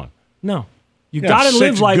 Yeah. Come on. No. You got to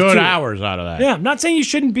live life good too. Hours out of that. Yeah. I'm not saying you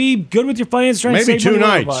shouldn't be good with your finances. Maybe 2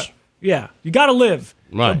 nights. Yeah. You got to live.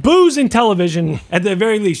 Right. Booze and television, at the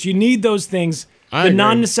very least. You need those things. The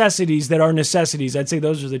non-necessities that are necessities. I'd say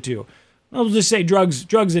those are the two. I'll just say drugs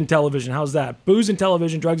and television. How's that? Booze and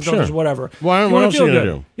television, drugs and television, whatever. What else are you going to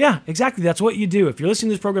do? Yeah, exactly. That's what you do. If you're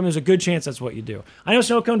listening to this program, there's a good chance that's what you do. I know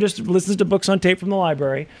Snowcone just listens to books on tape from the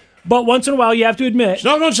library, but once in a while you have to admit.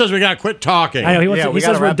 Snowcone says we got to quit talking. I know. He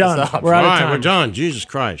says we're done. We're out of time. We're done. Jesus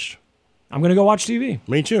Christ. I'm going to go watch TV.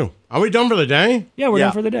 Me too. Are we done for the day? Yeah, we're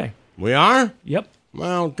done for the day. We are? Yep.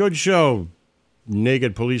 Well, good show,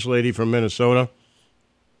 naked police lady from Minnesota.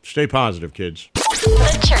 Stay positive, kids.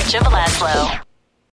 The Church of Laszlo.